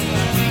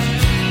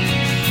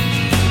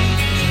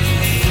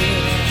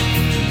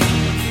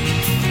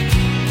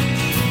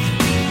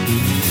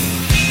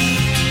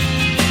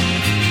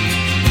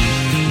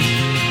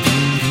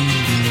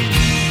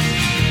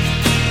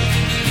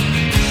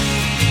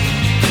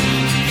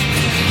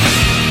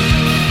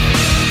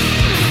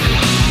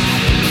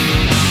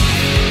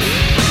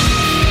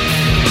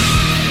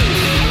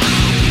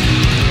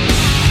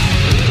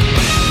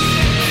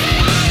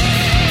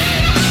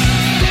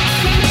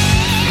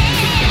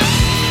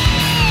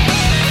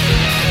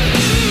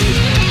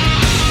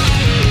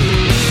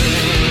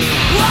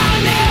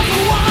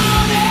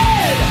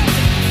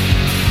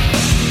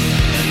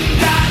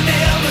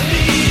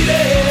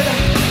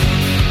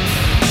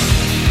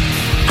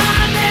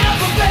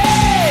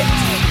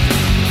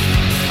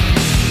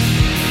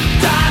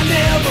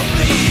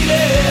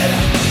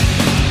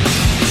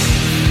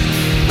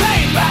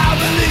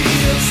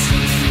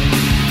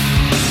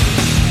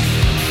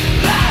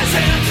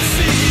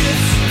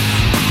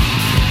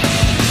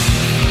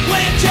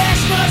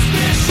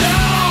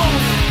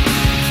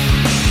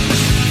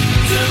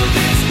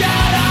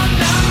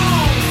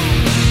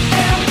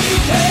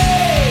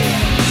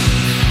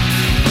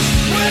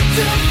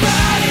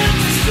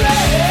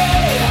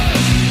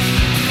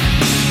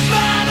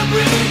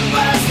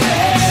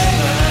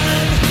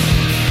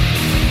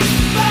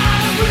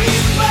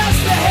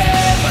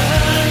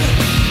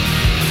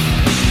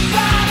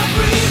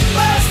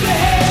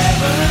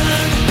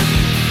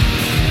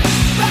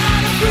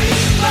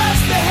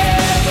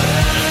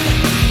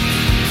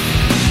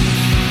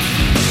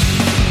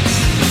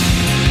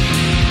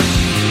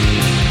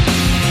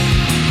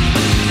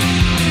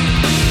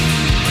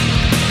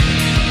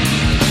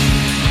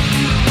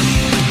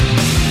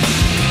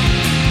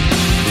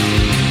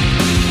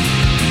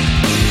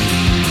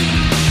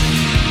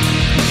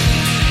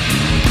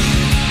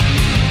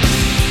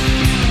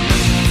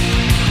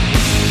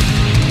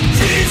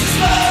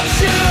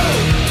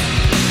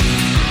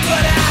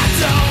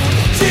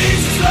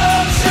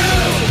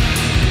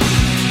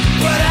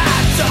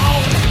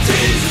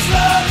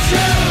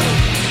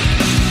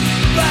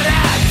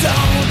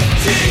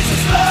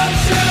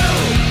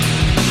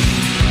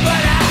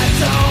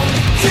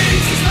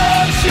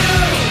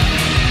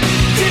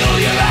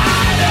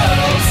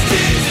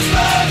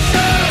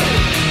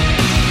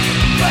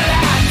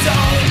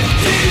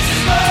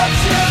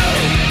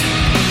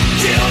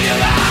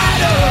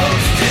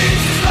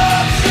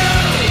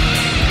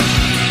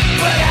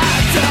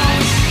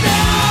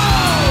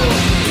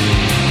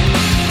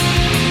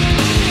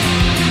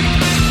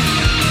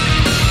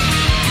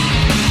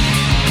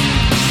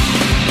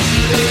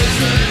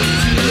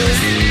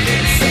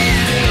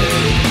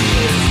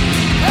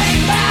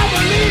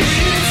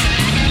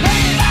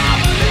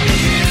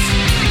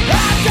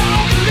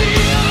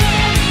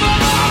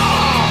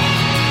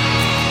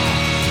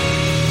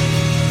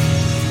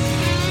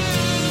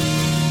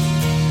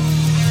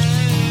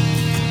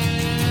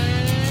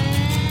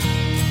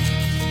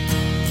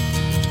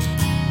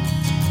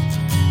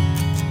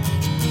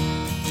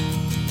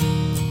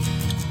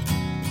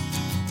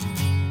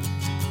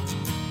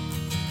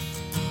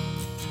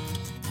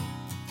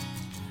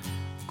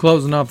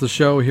 Closing off the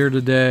show here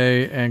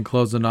today and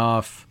closing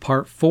off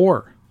part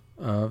 4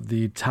 of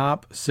the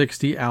top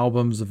 60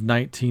 albums of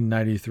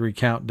 1993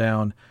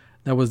 countdown.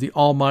 That was The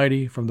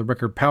Almighty from the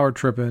record Power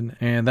Trippin',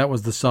 and that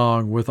was the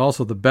song with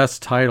also the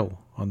best title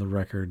on the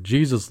record,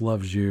 Jesus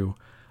Loves You,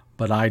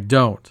 But I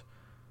Don't.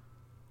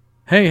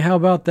 Hey, how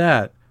about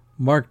that?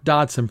 Mark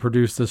Dodson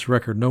produced this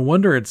record. No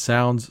wonder it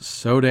sounds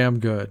so damn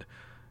good.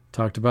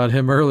 Talked about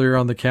him earlier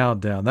on the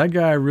countdown. That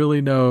guy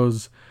really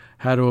knows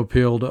how to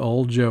appeal to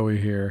old Joey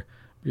here.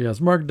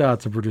 Yes, Mark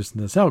Dodson producing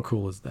this. How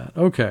cool is that?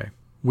 Okay.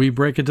 We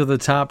break into the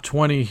top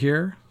 20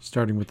 here,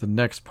 starting with the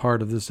next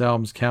part of this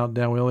album's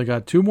countdown. We only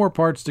got 2 more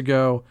parts to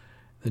go,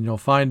 then you'll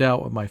find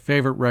out what my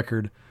favorite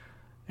record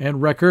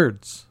and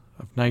records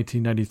of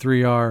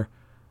 1993 are.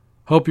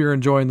 Hope you're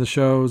enjoying the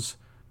shows.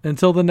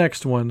 Until the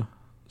next one,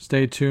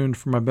 stay tuned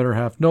for my better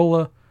half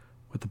Nola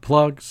with the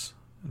plugs,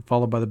 and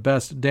followed by the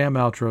best damn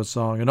outro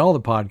song in all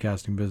the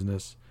podcasting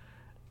business.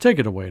 Take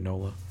it away,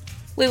 Nola.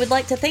 We would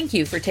like to thank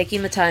you for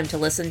taking the time to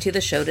listen to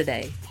the show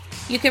today.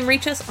 You can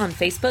reach us on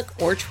Facebook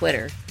or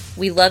Twitter.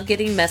 We love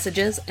getting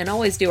messages and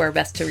always do our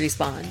best to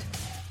respond.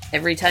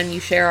 Every time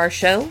you share our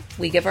show,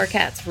 we give our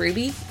cats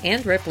Ruby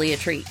and Ripley a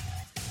treat.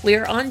 We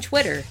are on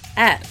Twitter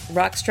at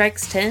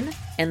Rockstrikes10,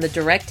 and the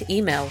direct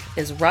email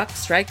is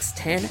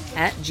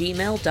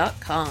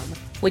rockstrikes10@gmail.com.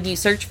 When you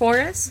search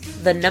for us,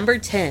 the number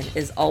 10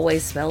 is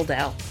always spelled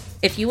out.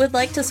 If you would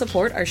like to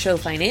support our show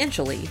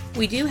financially,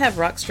 we do have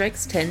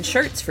Rockstrikes 10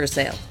 shirts for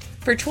sale.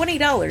 For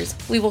 $20,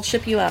 we will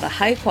ship you out a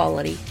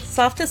high-quality,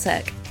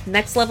 soft-as-heck,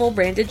 next-level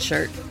branded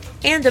shirt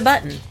and a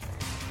button.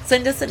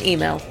 Send us an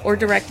email or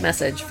direct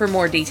message for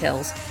more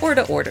details or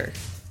to order.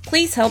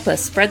 Please help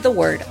us spread the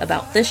word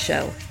about this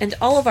show and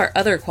all of our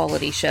other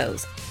quality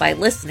shows by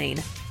listening,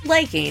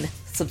 liking,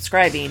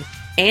 subscribing,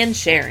 and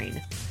sharing.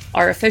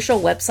 Our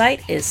official website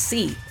is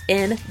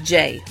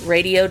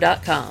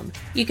cnjradio.com.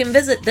 You can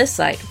visit this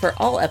site for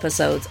all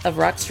episodes of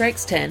Rock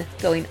Strikes 10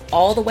 going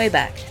all the way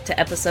back to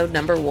episode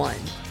number 1.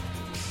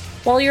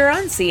 While you're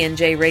on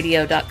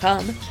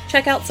cnjradio.com,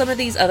 check out some of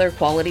these other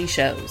quality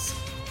shows.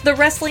 The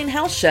Wrestling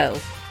House Show,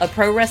 a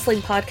pro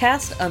wrestling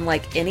podcast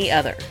unlike any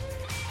other.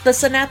 The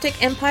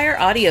Synaptic Empire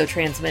audio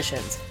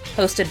transmissions,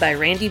 hosted by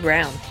Randy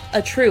Brown,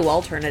 a true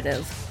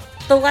alternative.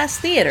 The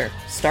Last Theater,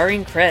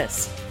 starring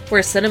Chris,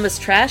 where cinema's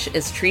trash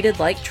is treated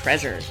like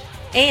treasure.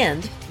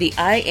 And the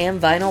I Am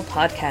Vinyl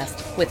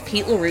podcast with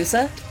Pete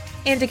LaRussa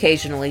and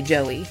occasionally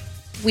Joey.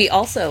 We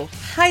also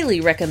highly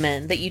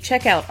recommend that you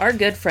check out our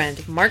good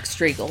friend Mark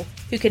Striegel,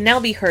 who can now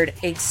be heard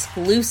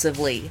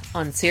exclusively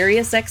on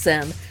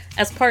SiriusXM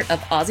as part of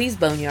Ozzy's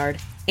Boneyard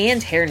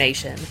and Hair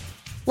Nation.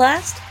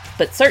 Last,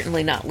 but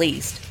certainly not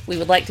least, we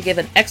would like to give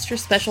an extra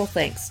special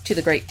thanks to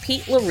the great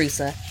Pete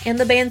LaRussa and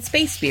the band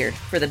Spacebeard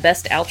for the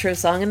best outro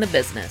song in the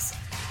business.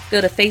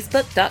 Go to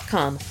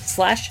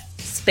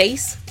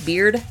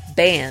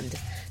facebook.com/SpaceBeardBand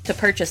to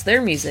purchase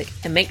their music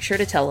and make sure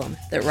to tell them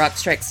that Rock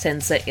Strikes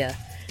 10 sent ya.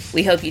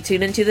 We hope you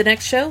tune into the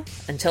next show.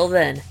 Until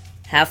then,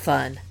 have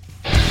fun.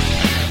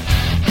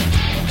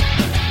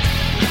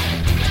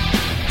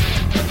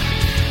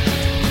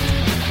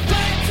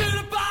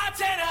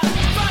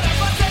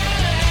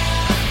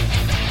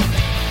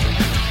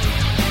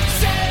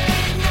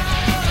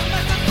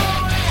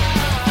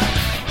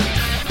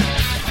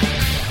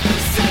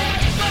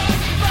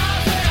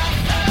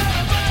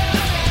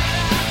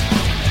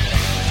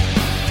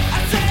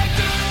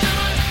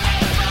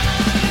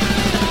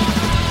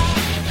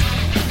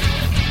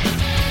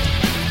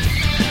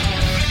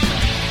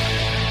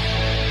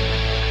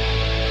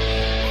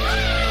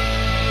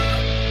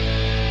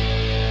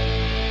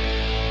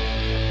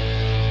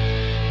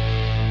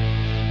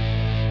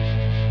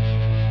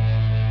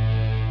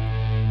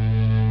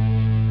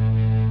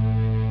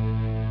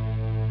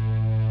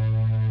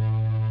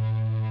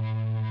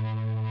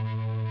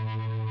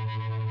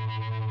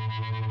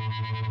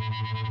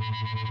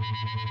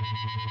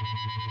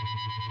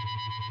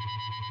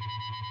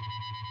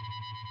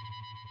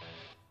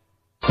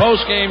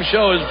 Post-game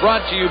show is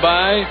brought to you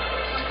by...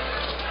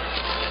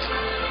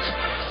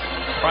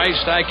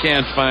 Christ, I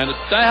can't find it.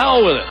 The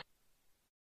hell with it.